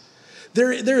grace.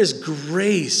 There is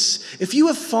grace. If you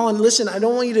have fallen, listen, I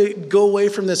don't want you to go away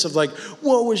from this of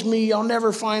woe is me, I'll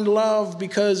never find love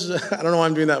because, I don't know why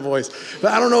I'm doing that voice,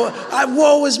 but I don't know,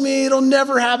 woe is me, it'll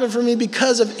never happen for me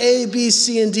because of A, B,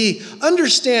 C, and D.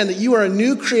 Understand that you are a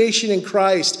new creation in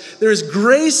Christ. There is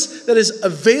grace that is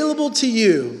available to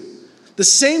you. The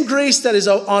same grace that is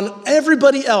on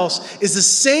everybody else is the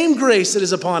same grace that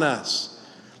is upon us.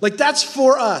 That's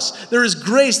for us. There is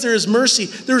grace, there is mercy,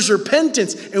 there is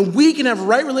repentance, and we can have a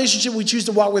right relationship when we choose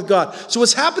to walk with God. So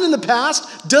what's happened in the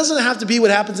past doesn't have to be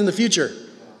what happens in the future.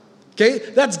 Okay?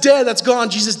 That's dead, that's gone.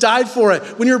 Jesus died for it.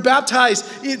 When you're baptized,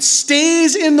 it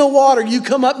stays in the water. You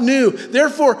come up new.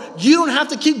 Therefore, you don't have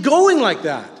to keep going like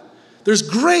that. There's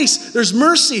grace, there's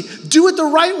mercy. Do it the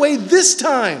right way this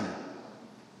time.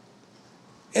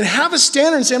 And have a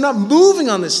standard and say, I'm not moving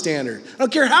on this standard. I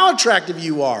don't care how attractive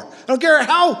you are. I don't care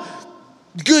how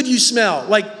good you smell.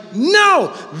 Like,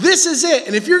 no, this is it.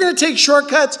 And if you're going to take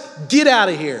shortcuts, get out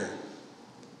of here.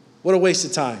 What a waste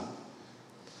of time.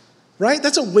 Right?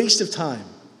 That's a waste of time.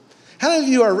 How many of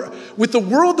you are, with the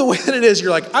world the way that it is,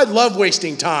 you're like, I love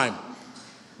wasting time.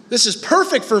 This is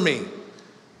perfect for me.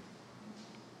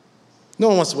 No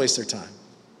one wants to waste their time.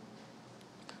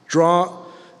 Draw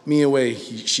me away,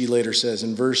 she later says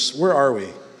in verse, where are we?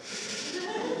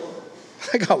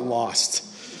 I got lost.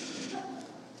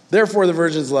 Therefore, the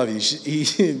virgins love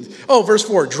you. Verse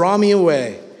 4, draw me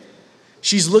away.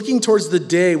 She's looking towards the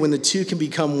day when the two can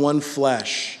become one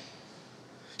flesh.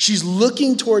 She's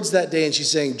looking towards that day and she's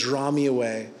saying, draw me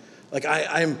away. Like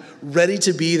I'm ready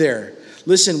to be there.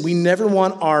 Listen, we never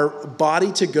want our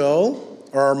body to go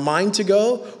or our mind to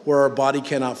go where our body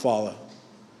cannot follow.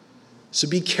 So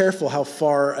be careful how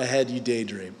far ahead you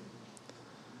daydream.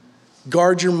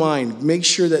 Guard your mind. Make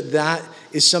sure that that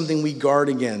is something we guard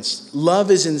against.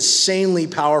 Love is insanely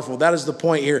powerful. That is the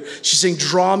point here. She's saying,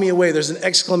 draw me away. There's an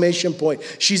exclamation point.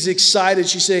 She's excited.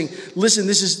 She's saying, listen,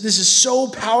 this is so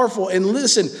powerful. And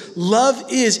listen, love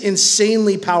is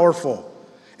insanely powerful.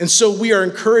 And so we are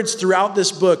encouraged throughout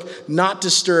this book not to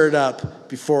stir it up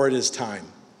before it is time.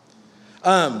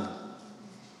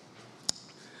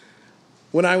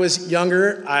 When I was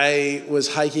younger, I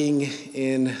was hiking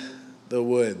in the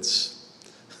woods.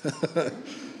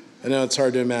 I know it's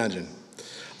hard to imagine.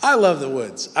 I love the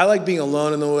woods. I like being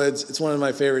alone in the woods. It's one of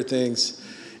my favorite things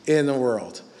in the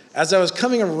world. As I was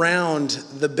coming around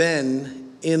the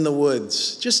bend in the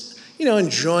woods, just,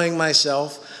 enjoying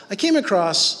myself, I came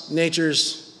across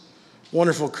nature's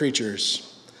wonderful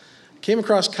creatures. I came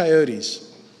across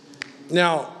coyotes.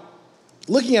 Now,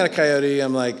 looking at a coyote,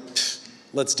 I'm like,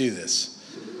 let's do this.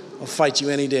 I'll fight you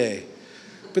any day.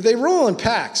 But they roll in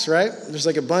packs, right? There's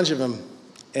like a bunch of them.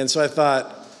 And so I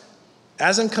thought,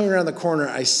 as I'm coming around the corner,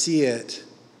 I see it,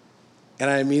 and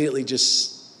I immediately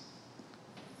just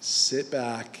sit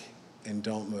back and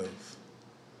don't move.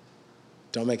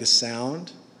 Don't make a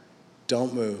sound.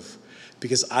 Don't move.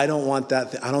 Because I don't want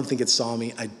that. I don't think it saw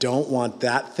me. I don't want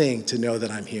that thing to know that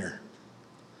I'm here.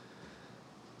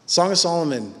 Song of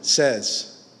Solomon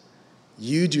says,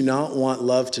 you do not want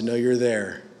love to know you're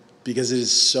there because it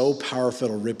is so powerful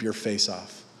to rip your face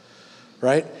off.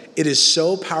 Right? It is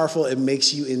so powerful, it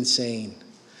makes you insane.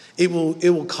 It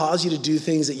will cause you to do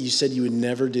things that you said you would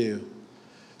never do.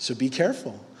 So be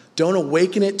careful. Don't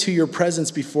awaken it to your presence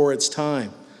before it's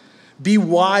time. Be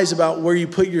wise about where you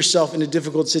put yourself into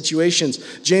difficult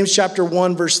situations. James chapter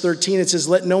 1, verse 13, it says,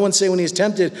 let no one say when he is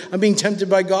tempted, I'm being tempted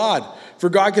by God. For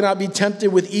God cannot be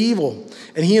tempted with evil,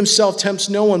 and he himself tempts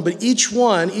no one. But each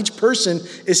person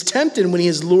is tempted when he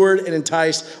is lured and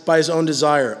enticed by his own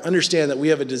desire. Understand that we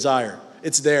have a desire.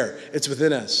 It's there. It's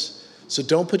within us. So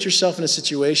don't put yourself in a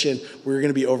situation where you're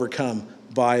going to be overcome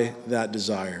by that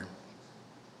desire.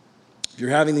 If you're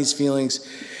having these feelings,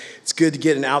 it's good to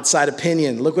get an outside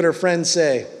opinion. Look what her friends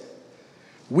say.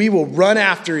 We will run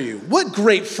after you. What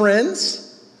great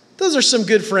friends. Those are some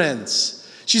good friends.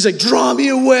 She's like, draw me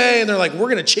away. And they're like, we're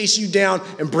going to chase you down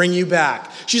and bring you back.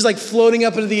 She's like floating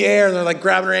up into the air and they're like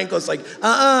grabbing her ankle. It's like,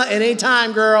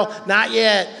 anytime, girl. Not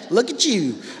yet. Look at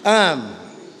you.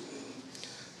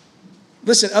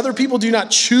 Listen, other people do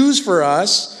not choose for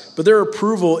us, but their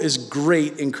approval is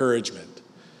great encouragement.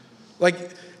 Like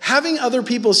having other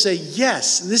people say,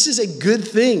 yes, this is a good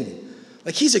thing.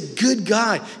 Like he's a good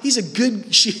guy. He's a good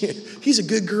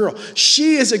girl.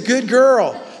 She is a good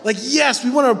girl. Like, yes, we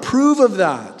want to approve of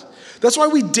that. That's why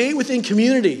we date within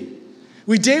community.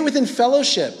 We date within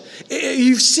fellowship.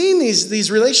 You've seen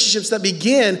these relationships that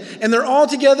begin and they're all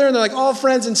together and they're like all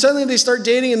friends and suddenly they start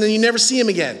dating and then you never see them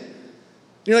again.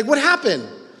 You're like, what happened?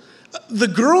 The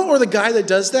girl or the guy that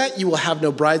does that, you will have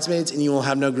no bridesmaids and you will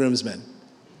have no groomsmen.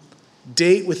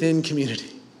 Date within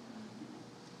community.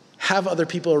 Have other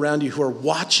people around you who are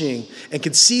watching and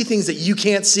can see things that you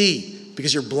can't see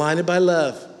because you're blinded by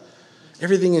love.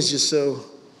 Everything is just so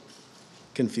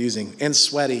confusing and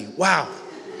sweaty. Wow.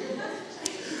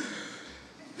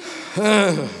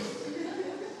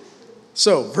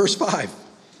 So, verse 5.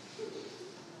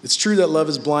 It's true that love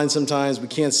is blind sometimes. We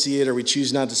can't see it or we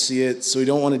choose not to see it. So we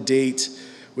don't want to date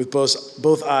with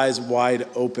both eyes wide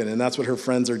open. And that's what her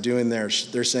friends are doing there.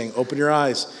 They're saying, open your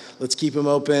eyes. Let's keep them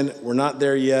open. We're not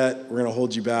there yet. We're going to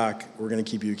hold you back. We're going to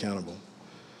keep you accountable.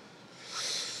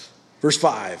 Verse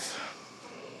 5.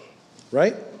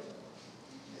 Right?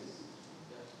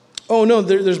 Oh, no,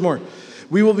 there's more.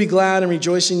 We will be glad and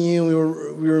rejoice in you.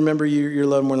 We remember your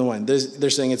love more than wine.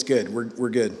 They're saying it's good. We're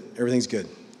good. Everything's good.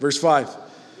 Verse 5.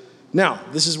 Now,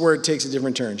 this is where it takes a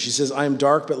different turn. She says, I am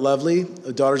dark but lovely,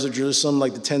 the daughters of Jerusalem,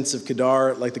 like the tents of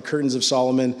Kedar, like the curtains of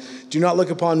Solomon. Do not look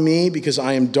upon me because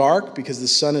I am dark, because the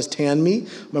sun has tanned me.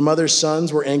 My mother's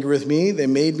sons were angry with me. They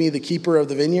made me the keeper of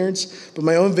the vineyards, but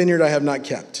my own vineyard I have not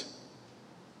kept.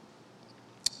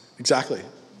 Exactly,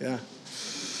 yeah.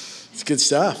 It's good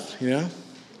stuff,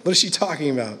 What is she talking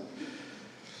about?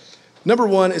 Number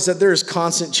one is that there is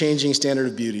constant changing standard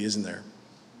of beauty, isn't there?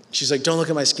 She's like, don't look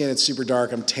at my skin, it's super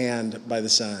dark, I'm tanned by the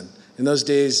sun. In those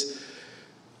days,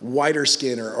 whiter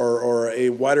skin or a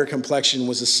whiter complexion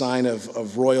was a sign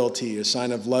of royalty, a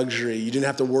sign of luxury. You didn't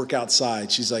have to work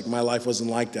outside. She's like, my life wasn't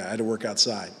like that. I had to work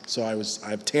outside. So I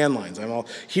have tan lines. I'm all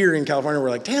here in California, we're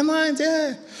like, tan lines,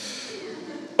 yeah.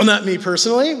 Well, not me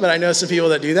personally, but I know some people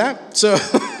that do that. So,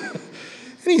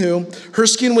 anywho, her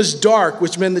skin was dark,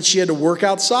 which meant that she had to work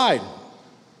outside.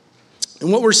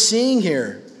 And what we're seeing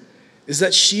here is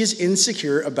that she is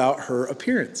insecure about her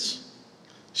appearance.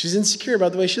 She's insecure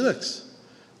about the way she looks.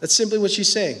 That's simply what she's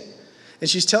saying. And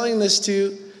she's telling this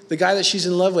to the guy that she's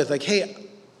in love with, like, hey,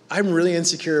 I'm really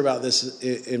insecure about this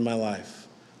in my life.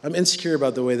 I'm insecure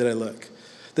about the way that I look.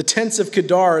 The tents of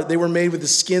Kedar, they were made with the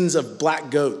skins of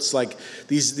black goats, like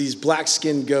these black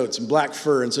skinned goats and black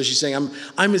fur. And so she's saying,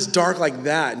 I'm as dark like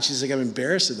that. And she's like, I'm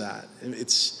embarrassed of that.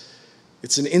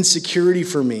 It's an insecurity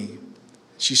for me.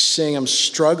 She's saying, I'm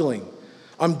struggling.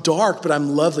 I'm dark, but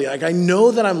I'm lovely. Like, I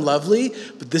know that I'm lovely,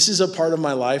 but this is a part of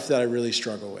my life that I really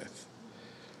struggle with.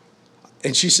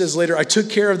 And she says later, I took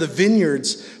care of the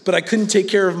vineyards, but I couldn't take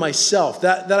care of myself.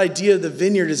 That idea of the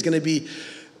vineyard is going to be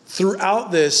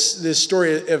throughout this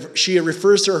story. She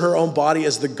refers to her own body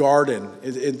as the garden,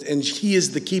 and he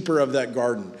is the keeper of that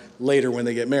garden later when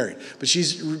they get married. But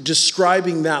she's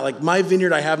describing that, like, my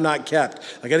vineyard I have not kept.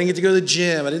 Like, I didn't get to go to the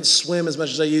gym. I didn't swim as much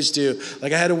as I used to.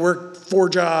 Like, I had to work 4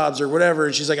 jobs or whatever.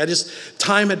 And she's like,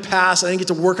 time had passed. I didn't get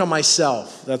to work on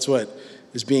myself. That's what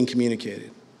is being communicated.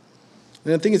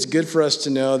 And I think it's good for us to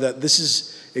know that this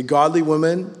is a godly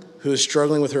woman who is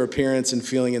struggling with her appearance and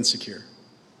feeling insecure.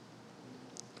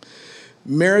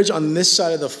 Marriage on this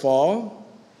side of the fall,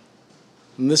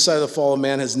 a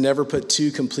man has never put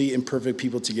 2 complete and perfect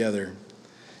people together.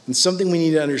 And something we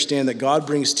need to understand, that God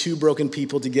brings 2 broken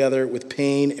people together with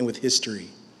pain and with history.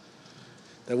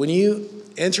 That when you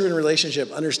enter in a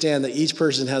relationship, understand that each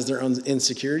person has their own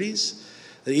insecurities,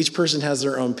 that each person has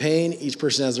their own pain, each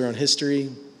person has their own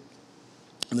history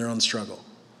and their own struggle.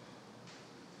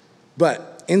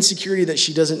 But insecurity that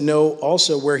she doesn't know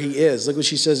also where he is. Look what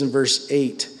she says in verse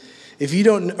 8.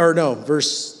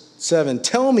 Verse 7.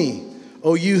 Tell me,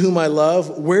 O you whom I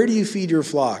love, where do you feed your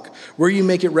flock? Where you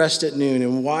make it rest at noon?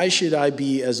 And why should I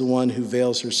be as the one who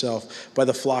veils herself by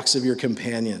the flocks of your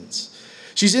companions?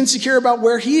 She's insecure about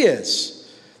where he is.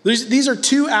 These are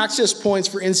 2 access points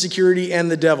for insecurity and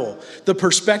the devil. The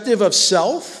perspective of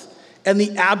self and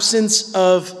the absence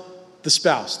of the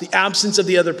spouse, the absence of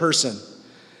the other person.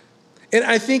 And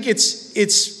I think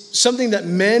it's something that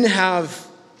men have.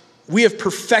 We have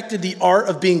perfected the art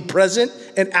of being present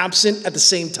and absent at the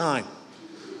same time.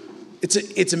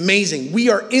 It's amazing. We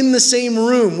are in the same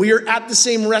room. We are at the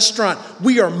same restaurant.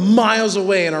 We are miles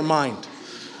away in our mind,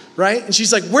 right? And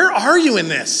she's like, where are you in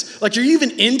this? Like, are you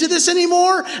even into this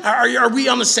anymore? Are we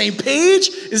on the same page?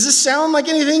 Does this sound like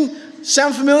anything?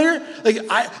 Sound familiar? Like,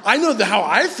 I know how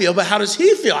I feel, but how does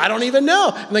he feel? I don't even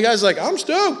know. And the guy's like, I'm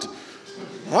stoked.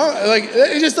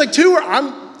 It's just like 2,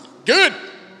 I'm good.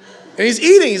 And he's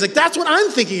eating. He's like, that's what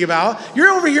I'm thinking about. You're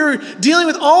over here dealing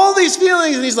with all these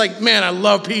feelings. And he's like, man, I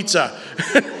love pizza.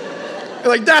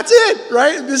 Like, that's it,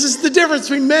 right? This is the difference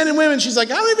between men and women. She's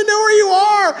like, I don't even know where you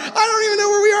are. I don't even know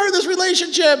where we are in this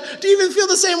relationship. Do you even feel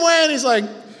the same way? And he's like,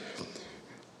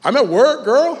 I'm at work,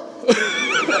 girl.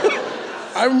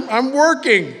 I'm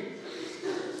working.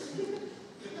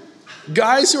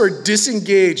 Guys who are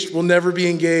disengaged will never be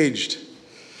engaged.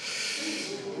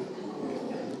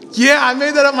 Yeah, I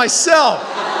made that up myself.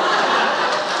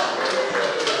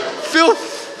 Feel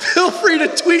free to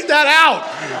tweet that out.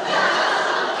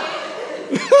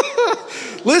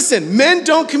 Listen, men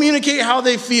don't communicate how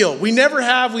they feel. We never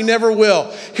have, we never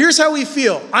will. Here's how we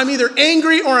feel. I'm either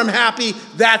angry or I'm happy.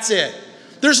 That's it.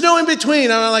 There's no in between.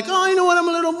 I'm like, oh, you know what? I'm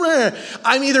a little bleh.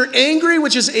 I'm either angry,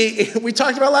 which is we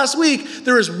talked about last week.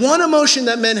 There is one emotion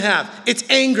that men have. It's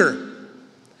anger.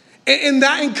 And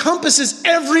that encompasses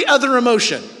every other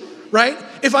emotion. Right?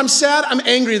 If I'm sad, I'm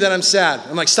angry that I'm sad.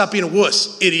 I'm like, stop being a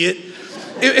wuss, idiot.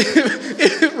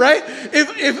 Right?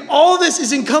 If all this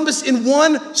is encompassed in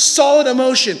one solid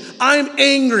emotion, I'm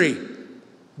angry.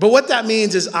 But what that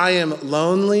means is I am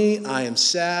lonely, I am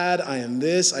sad, I am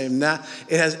this, I am that.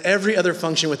 It has every other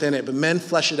function within it, but men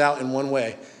flesh it out in one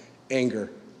way,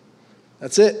 anger.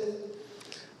 That's it.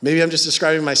 Maybe I'm just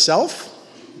describing myself,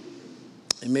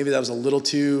 and maybe that was a little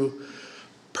too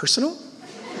personal.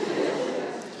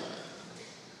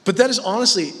 But that is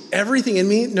honestly everything in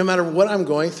me, no matter what I'm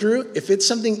going through. If it's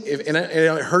something, and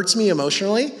it hurts me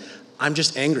emotionally, I'm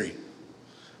just angry,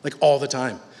 like all the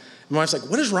time. And my wife's like,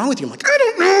 what is wrong with you? I'm like, I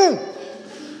don't know.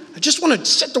 I just want to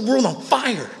set the world on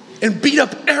fire and beat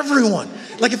up everyone.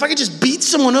 Like if I could just beat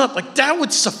someone up, like that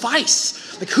would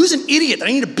suffice. Like who's an idiot that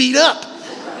I need to beat up?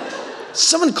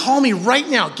 Someone call me right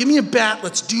now. Give me a bat.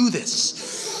 Let's do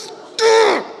this.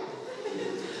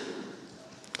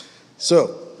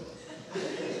 So,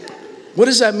 what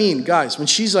does that mean, guys? When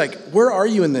she's like, where are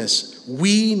you in this?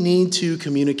 We need to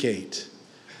communicate.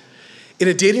 In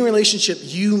a dating relationship,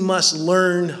 you must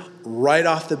learn right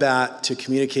off the bat to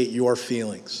communicate your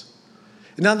feelings.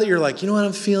 And not that you're like, you know what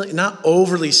I'm feeling? Not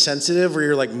overly sensitive where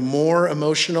you're like more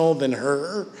emotional than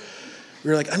her.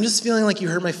 You're like, I'm just feeling like you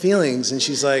hurt my feelings. And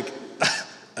she's like,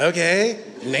 okay,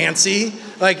 Nancy.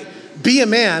 Like, be a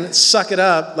man, suck it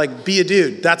up, like be a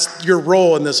dude. That's your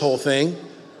role in this whole thing.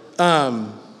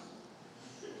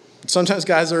 Sometimes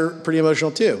guys are pretty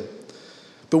emotional too.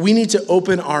 But we need to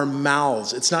open our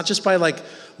mouths. It's not just by like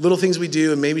little things we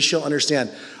do and maybe she'll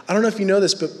understand. I don't know if you know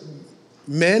this, but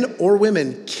men or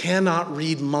women cannot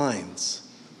read minds.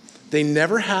 They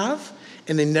never have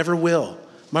and they never will.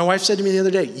 My wife said to me the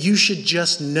other day, you should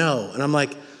just know. And I'm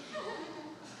like,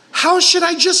 how should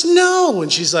I just know?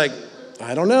 And she's like,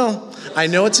 I don't know. I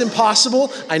know it's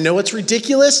impossible. I know it's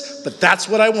ridiculous, but that's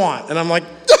what I want. And I'm like,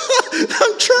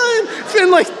 I'm trying. It's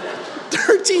been like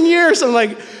 13 years. I'm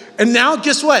like, and now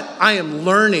guess what? I am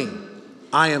learning.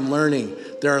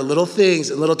 There are little things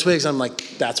and little twigs. I'm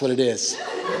like, that's what it is.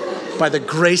 By the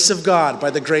grace of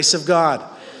God.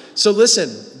 So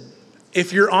listen,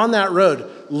 if you're on that road,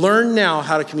 learn now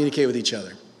how to communicate with each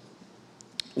other.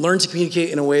 Learn to communicate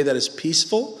in a way that is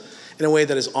peaceful, in a way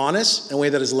that is honest, in a way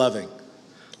that is loving.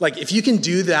 Like if you can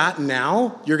do that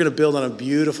now, you're going to build on a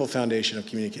beautiful foundation of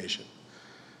communication.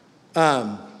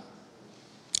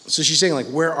 So she's saying like,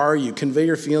 where are you? Convey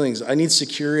your feelings. I need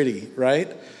security, right?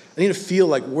 I need to feel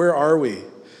like, where are we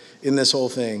in this whole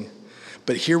thing?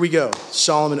 But here we go.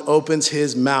 Solomon opens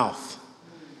his mouth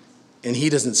and he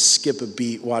doesn't skip a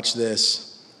beat. Watch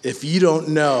this. If you don't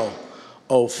know,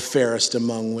 oh, fairest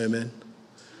among women.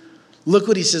 Look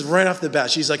what he says right off the bat.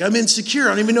 She's like, I'm insecure. I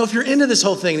don't even know if you're into this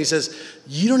whole thing. And he says,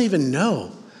 you don't even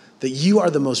know that you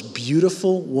are the most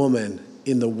beautiful woman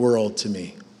in the world to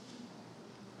me.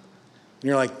 And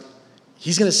you're like,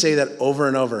 he's going to say that over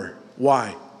and over.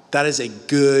 Why? That is a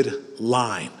good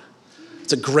line.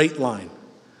 It's a great line.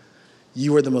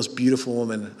 You are the most beautiful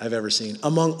woman I've ever seen.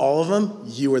 Among all of them,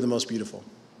 you are the most beautiful.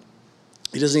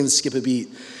 He doesn't even skip a beat.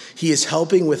 He is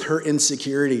helping with her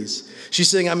insecurities. She's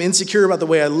saying, I'm insecure about the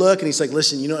way I look. And he's like,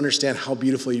 listen, you don't understand how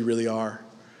beautiful you really are.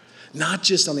 Not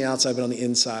just on the outside, but on the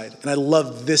inside. And I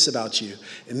love this about you.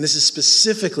 And this is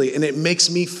specifically, and it makes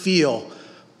me feel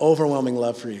overwhelming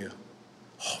love for you.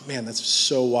 Oh man, that's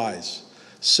so wise.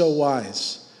 So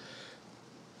wise.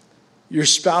 Your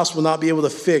spouse will not be able to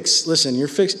fix, listen, your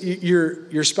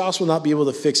spouse will not be able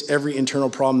to fix every internal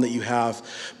problem that you have,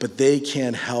 but they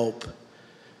can help.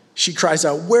 She cries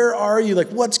out, where are you? Like,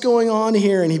 what's going on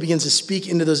here? And he begins to speak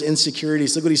into those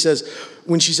insecurities. Look what he says.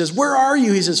 When she says, where are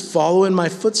you? He says, follow in my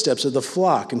footsteps of the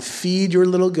flock and feed your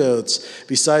little goats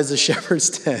besides the shepherd's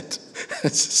tent.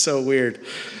 That's so weird.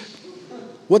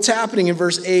 What's happening in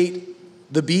verse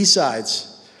 8? The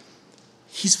B-sides.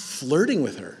 He's flirting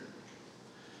with her.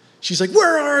 She's like,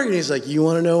 where are you? And he's like, you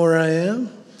want to know where I am?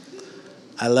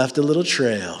 I left a little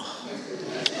trail.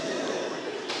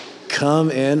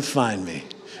 Come and find me.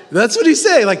 That's what he's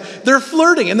saying. Like, they're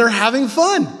flirting and they're having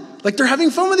fun. Like, they're having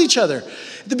fun with each other.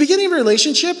 At the beginning of a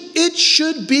relationship, it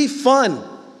should be fun.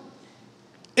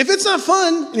 If it's not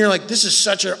fun, and you're like, this is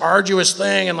such an arduous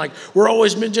thing, and like, we're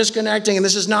always disconnecting, and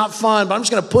this is not fun, but I'm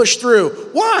just going to push through.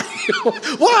 Why?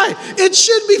 Why? It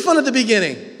should be fun at the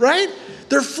beginning, right?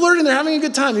 They're flirting. They're having a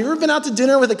good time. Have you ever been out to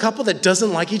dinner with a couple that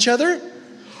doesn't like each other?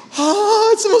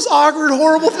 Oh, it's the most awkward,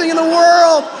 horrible thing in the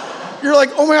world. You're like,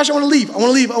 oh my gosh, I want to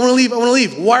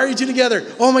leave. Why are you two together?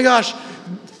 Oh my gosh,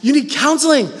 you need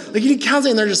counseling. Like, you need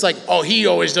counseling. And they're just like, oh, he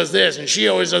always does this and she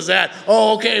always does that.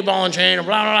 Oh, okay, ball and chain, and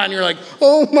blah, blah, blah. And you're like,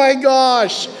 oh my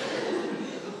gosh,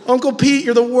 Uncle Pete,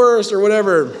 you're the worst, or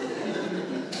whatever.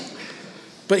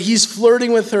 But he's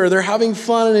flirting with her. They're having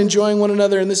fun and enjoying one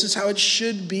another. And this is how it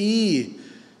should be.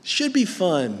 Should be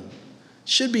fun.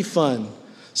 Should be fun.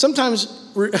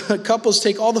 Sometimes couples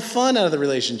take all the fun out of the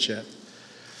relationship.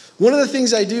 One of the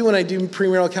things I do when I do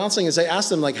premarital counseling is I ask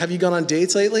them, like, have you gone on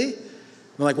dates lately?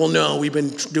 I'm like, well, no, we've been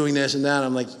doing this and that.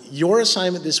 I'm like, your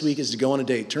assignment this week is to go on a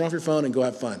date. Turn off your phone and go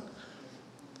have fun.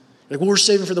 Like, well, we're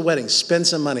saving for the wedding. Spend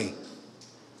some money.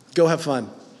 Go have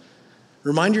fun.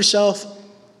 Remind yourself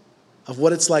of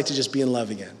what it's like to just be in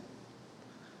love again.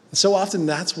 And so often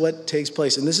that's what takes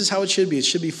place. And this is how it should be. It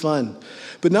should be fun.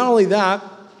 But not only that,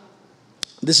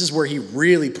 this is where he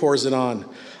really pours it on.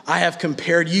 I have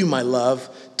compared you, my love,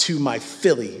 to my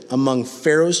filly among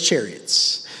Pharaoh's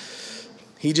chariots.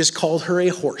 He just called her a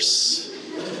horse.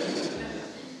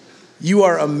 You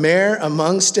are a mare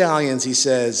among stallions, he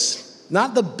says.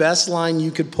 Not the best line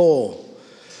you could pull.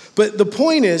 But the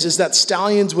point is that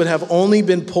stallions would have only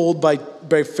been pulled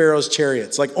by Pharaoh's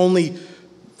chariots. Like only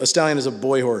a stallion is a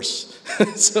boy horse.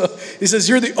 So he says,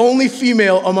 you're the only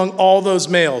female among all those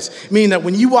males. Meaning that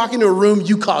when you walk into a room,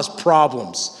 you cause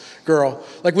problems, girl.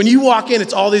 Like when you walk in,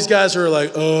 it's all these guys who are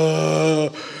like,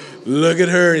 look at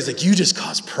her. And he's like, you just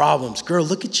cause problems. Girl,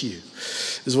 look at you,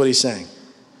 is what he's saying.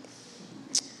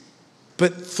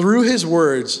 But through his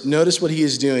words, notice what he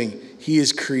is doing. He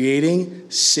is creating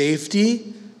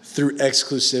safety through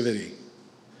exclusivity.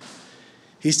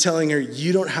 He's telling her,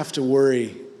 you don't have to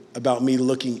worry about me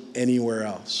looking anywhere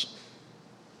else.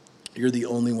 You're the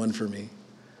only one for me.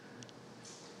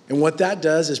 And what that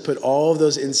does is put all of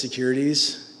those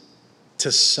insecurities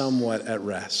to somewhat at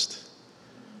rest.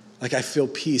 Like I feel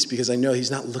peace because I know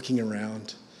he's not looking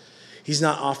around. He's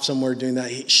not off somewhere doing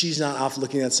that. She's not off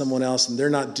looking at someone else, and they're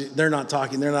not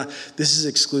talking. This is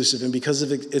exclusive, and because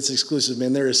of it's exclusive,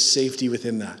 man, there is safety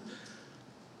within that,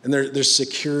 and there's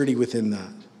security within that.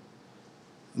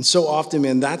 And so often,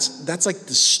 man, that's like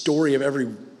the story of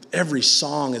every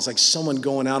song is like someone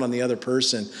going out on the other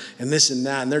person, and this and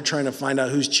that, and they're trying to find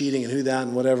out who's cheating and who that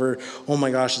and whatever. Oh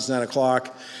my gosh, it's 9:00.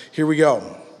 Here we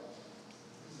go.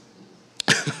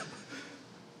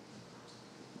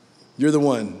 You're the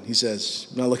one, he says,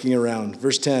 not looking around.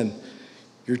 Verse 10,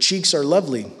 your cheeks are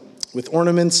lovely with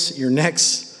ornaments, your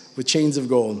necks with chains of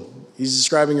gold. He's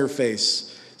describing her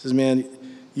face. He says, man,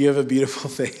 you have a beautiful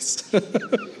face.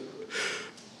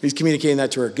 He's communicating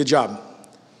that to her. Good job.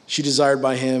 She desired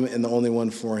by him and the only one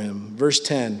for him. Verse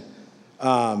 10,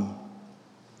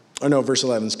 verse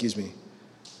 11, excuse me.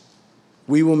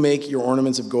 We will make your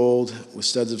ornaments of gold with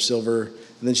studs of silver.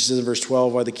 And then she says in verse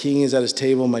 12, while the king is at his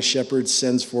table, my shepherd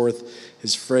sends forth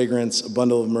his fragrance, a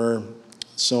bundle of myrrh,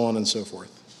 so on and so forth.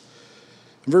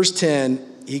 In verse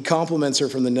 10, he compliments her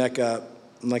from the neck up.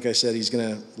 And like I said, he's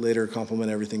going to later compliment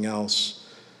everything else.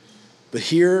 But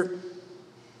here,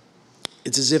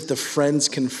 it's as if the friends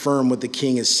confirm what the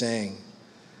king is saying.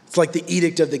 It's like the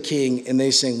edict of the king, and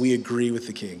they saying, we agree with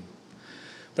the king.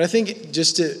 But I think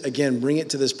just to, again, bring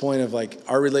it to this point of like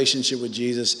our relationship with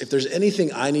Jesus, if there's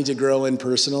anything I need to grow in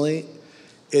personally,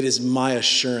 it is my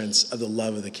assurance of the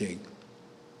love of the king.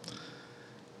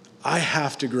 I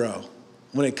have to grow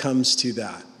when it comes to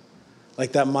that.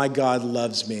 Like that my God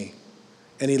loves me,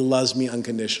 and he loves me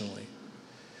unconditionally.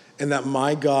 And that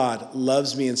my God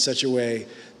loves me in such a way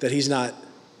that he's not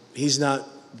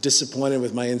disappointed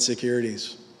with my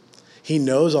insecurities. He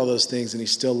knows all those things, and he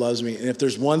still loves me. And if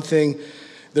there's one thing,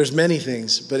 there's many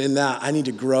things, but in that, I need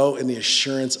to grow in the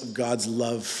assurance of God's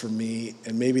love for me.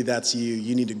 And maybe that's you.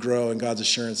 You need to grow in God's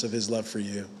assurance of his love for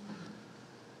you.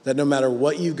 That no matter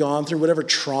what you've gone through, whatever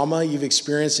trauma you've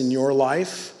experienced in your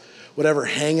life, whatever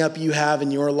hang up you have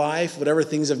in your life, whatever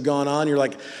things have gone on, you're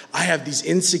like, I have these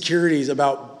insecurities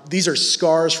about, these are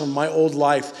scars from my old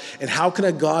life. And how can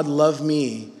a God love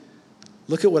me?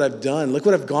 Look at what I've done. Look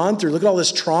what I've gone through. Look at all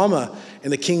this trauma.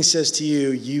 And the king says to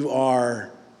you, you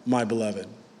are my beloved.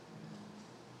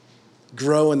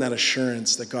 Grow in that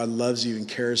assurance that God loves you and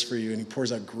cares for you, and he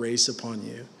pours out grace upon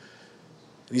you.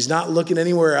 And he's not looking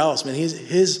anywhere else, man.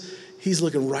 He's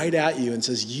looking right at you and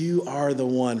says, you are the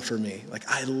one for me. Like,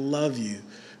 I love you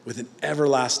with an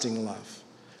everlasting love.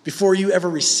 Before you ever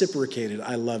reciprocated,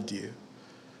 I loved you.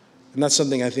 And that's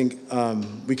something I think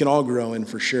we can all grow in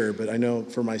for sure. But I know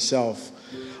for myself,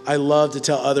 I love to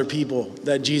tell other people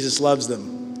that Jesus loves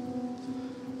them.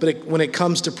 But when it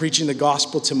comes to preaching the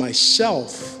gospel to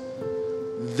myself,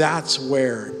 that's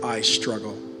where I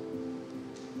struggle.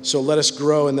 So let us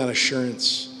grow in that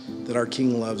assurance that our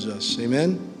King loves us.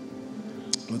 Amen?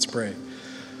 Let's pray.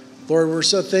 Lord, we're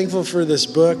so thankful for this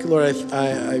book. Lord,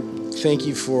 I thank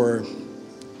you for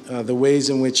the ways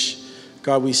in which,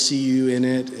 God, we see you in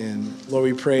it. And Lord,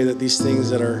 we pray that these things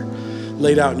that are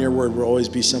laid out in your word will always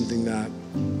be something that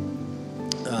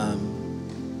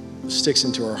sticks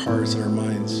into our hearts and our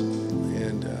minds.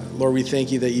 And Lord, we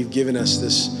thank you that you've given us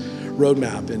this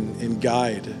roadmap and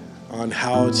guide on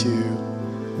how to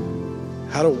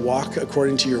walk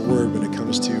according to your word when it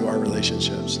comes to our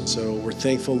relationships. And so we're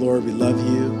thankful, Lord. We love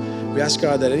you. We ask,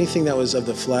 God, that anything that was of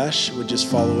the flesh would just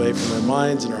fall away from our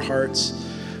minds and our hearts,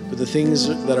 but the things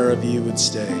that are of you would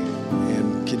stay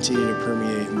and continue to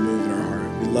permeate and move in our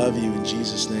heart. We love you in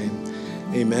Jesus' name.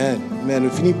 Amen. Amen.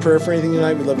 If you need prayer for anything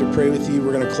tonight, we'd love to pray with you.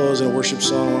 We're going to close in a worship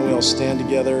song. Why don't we all stand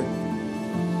together?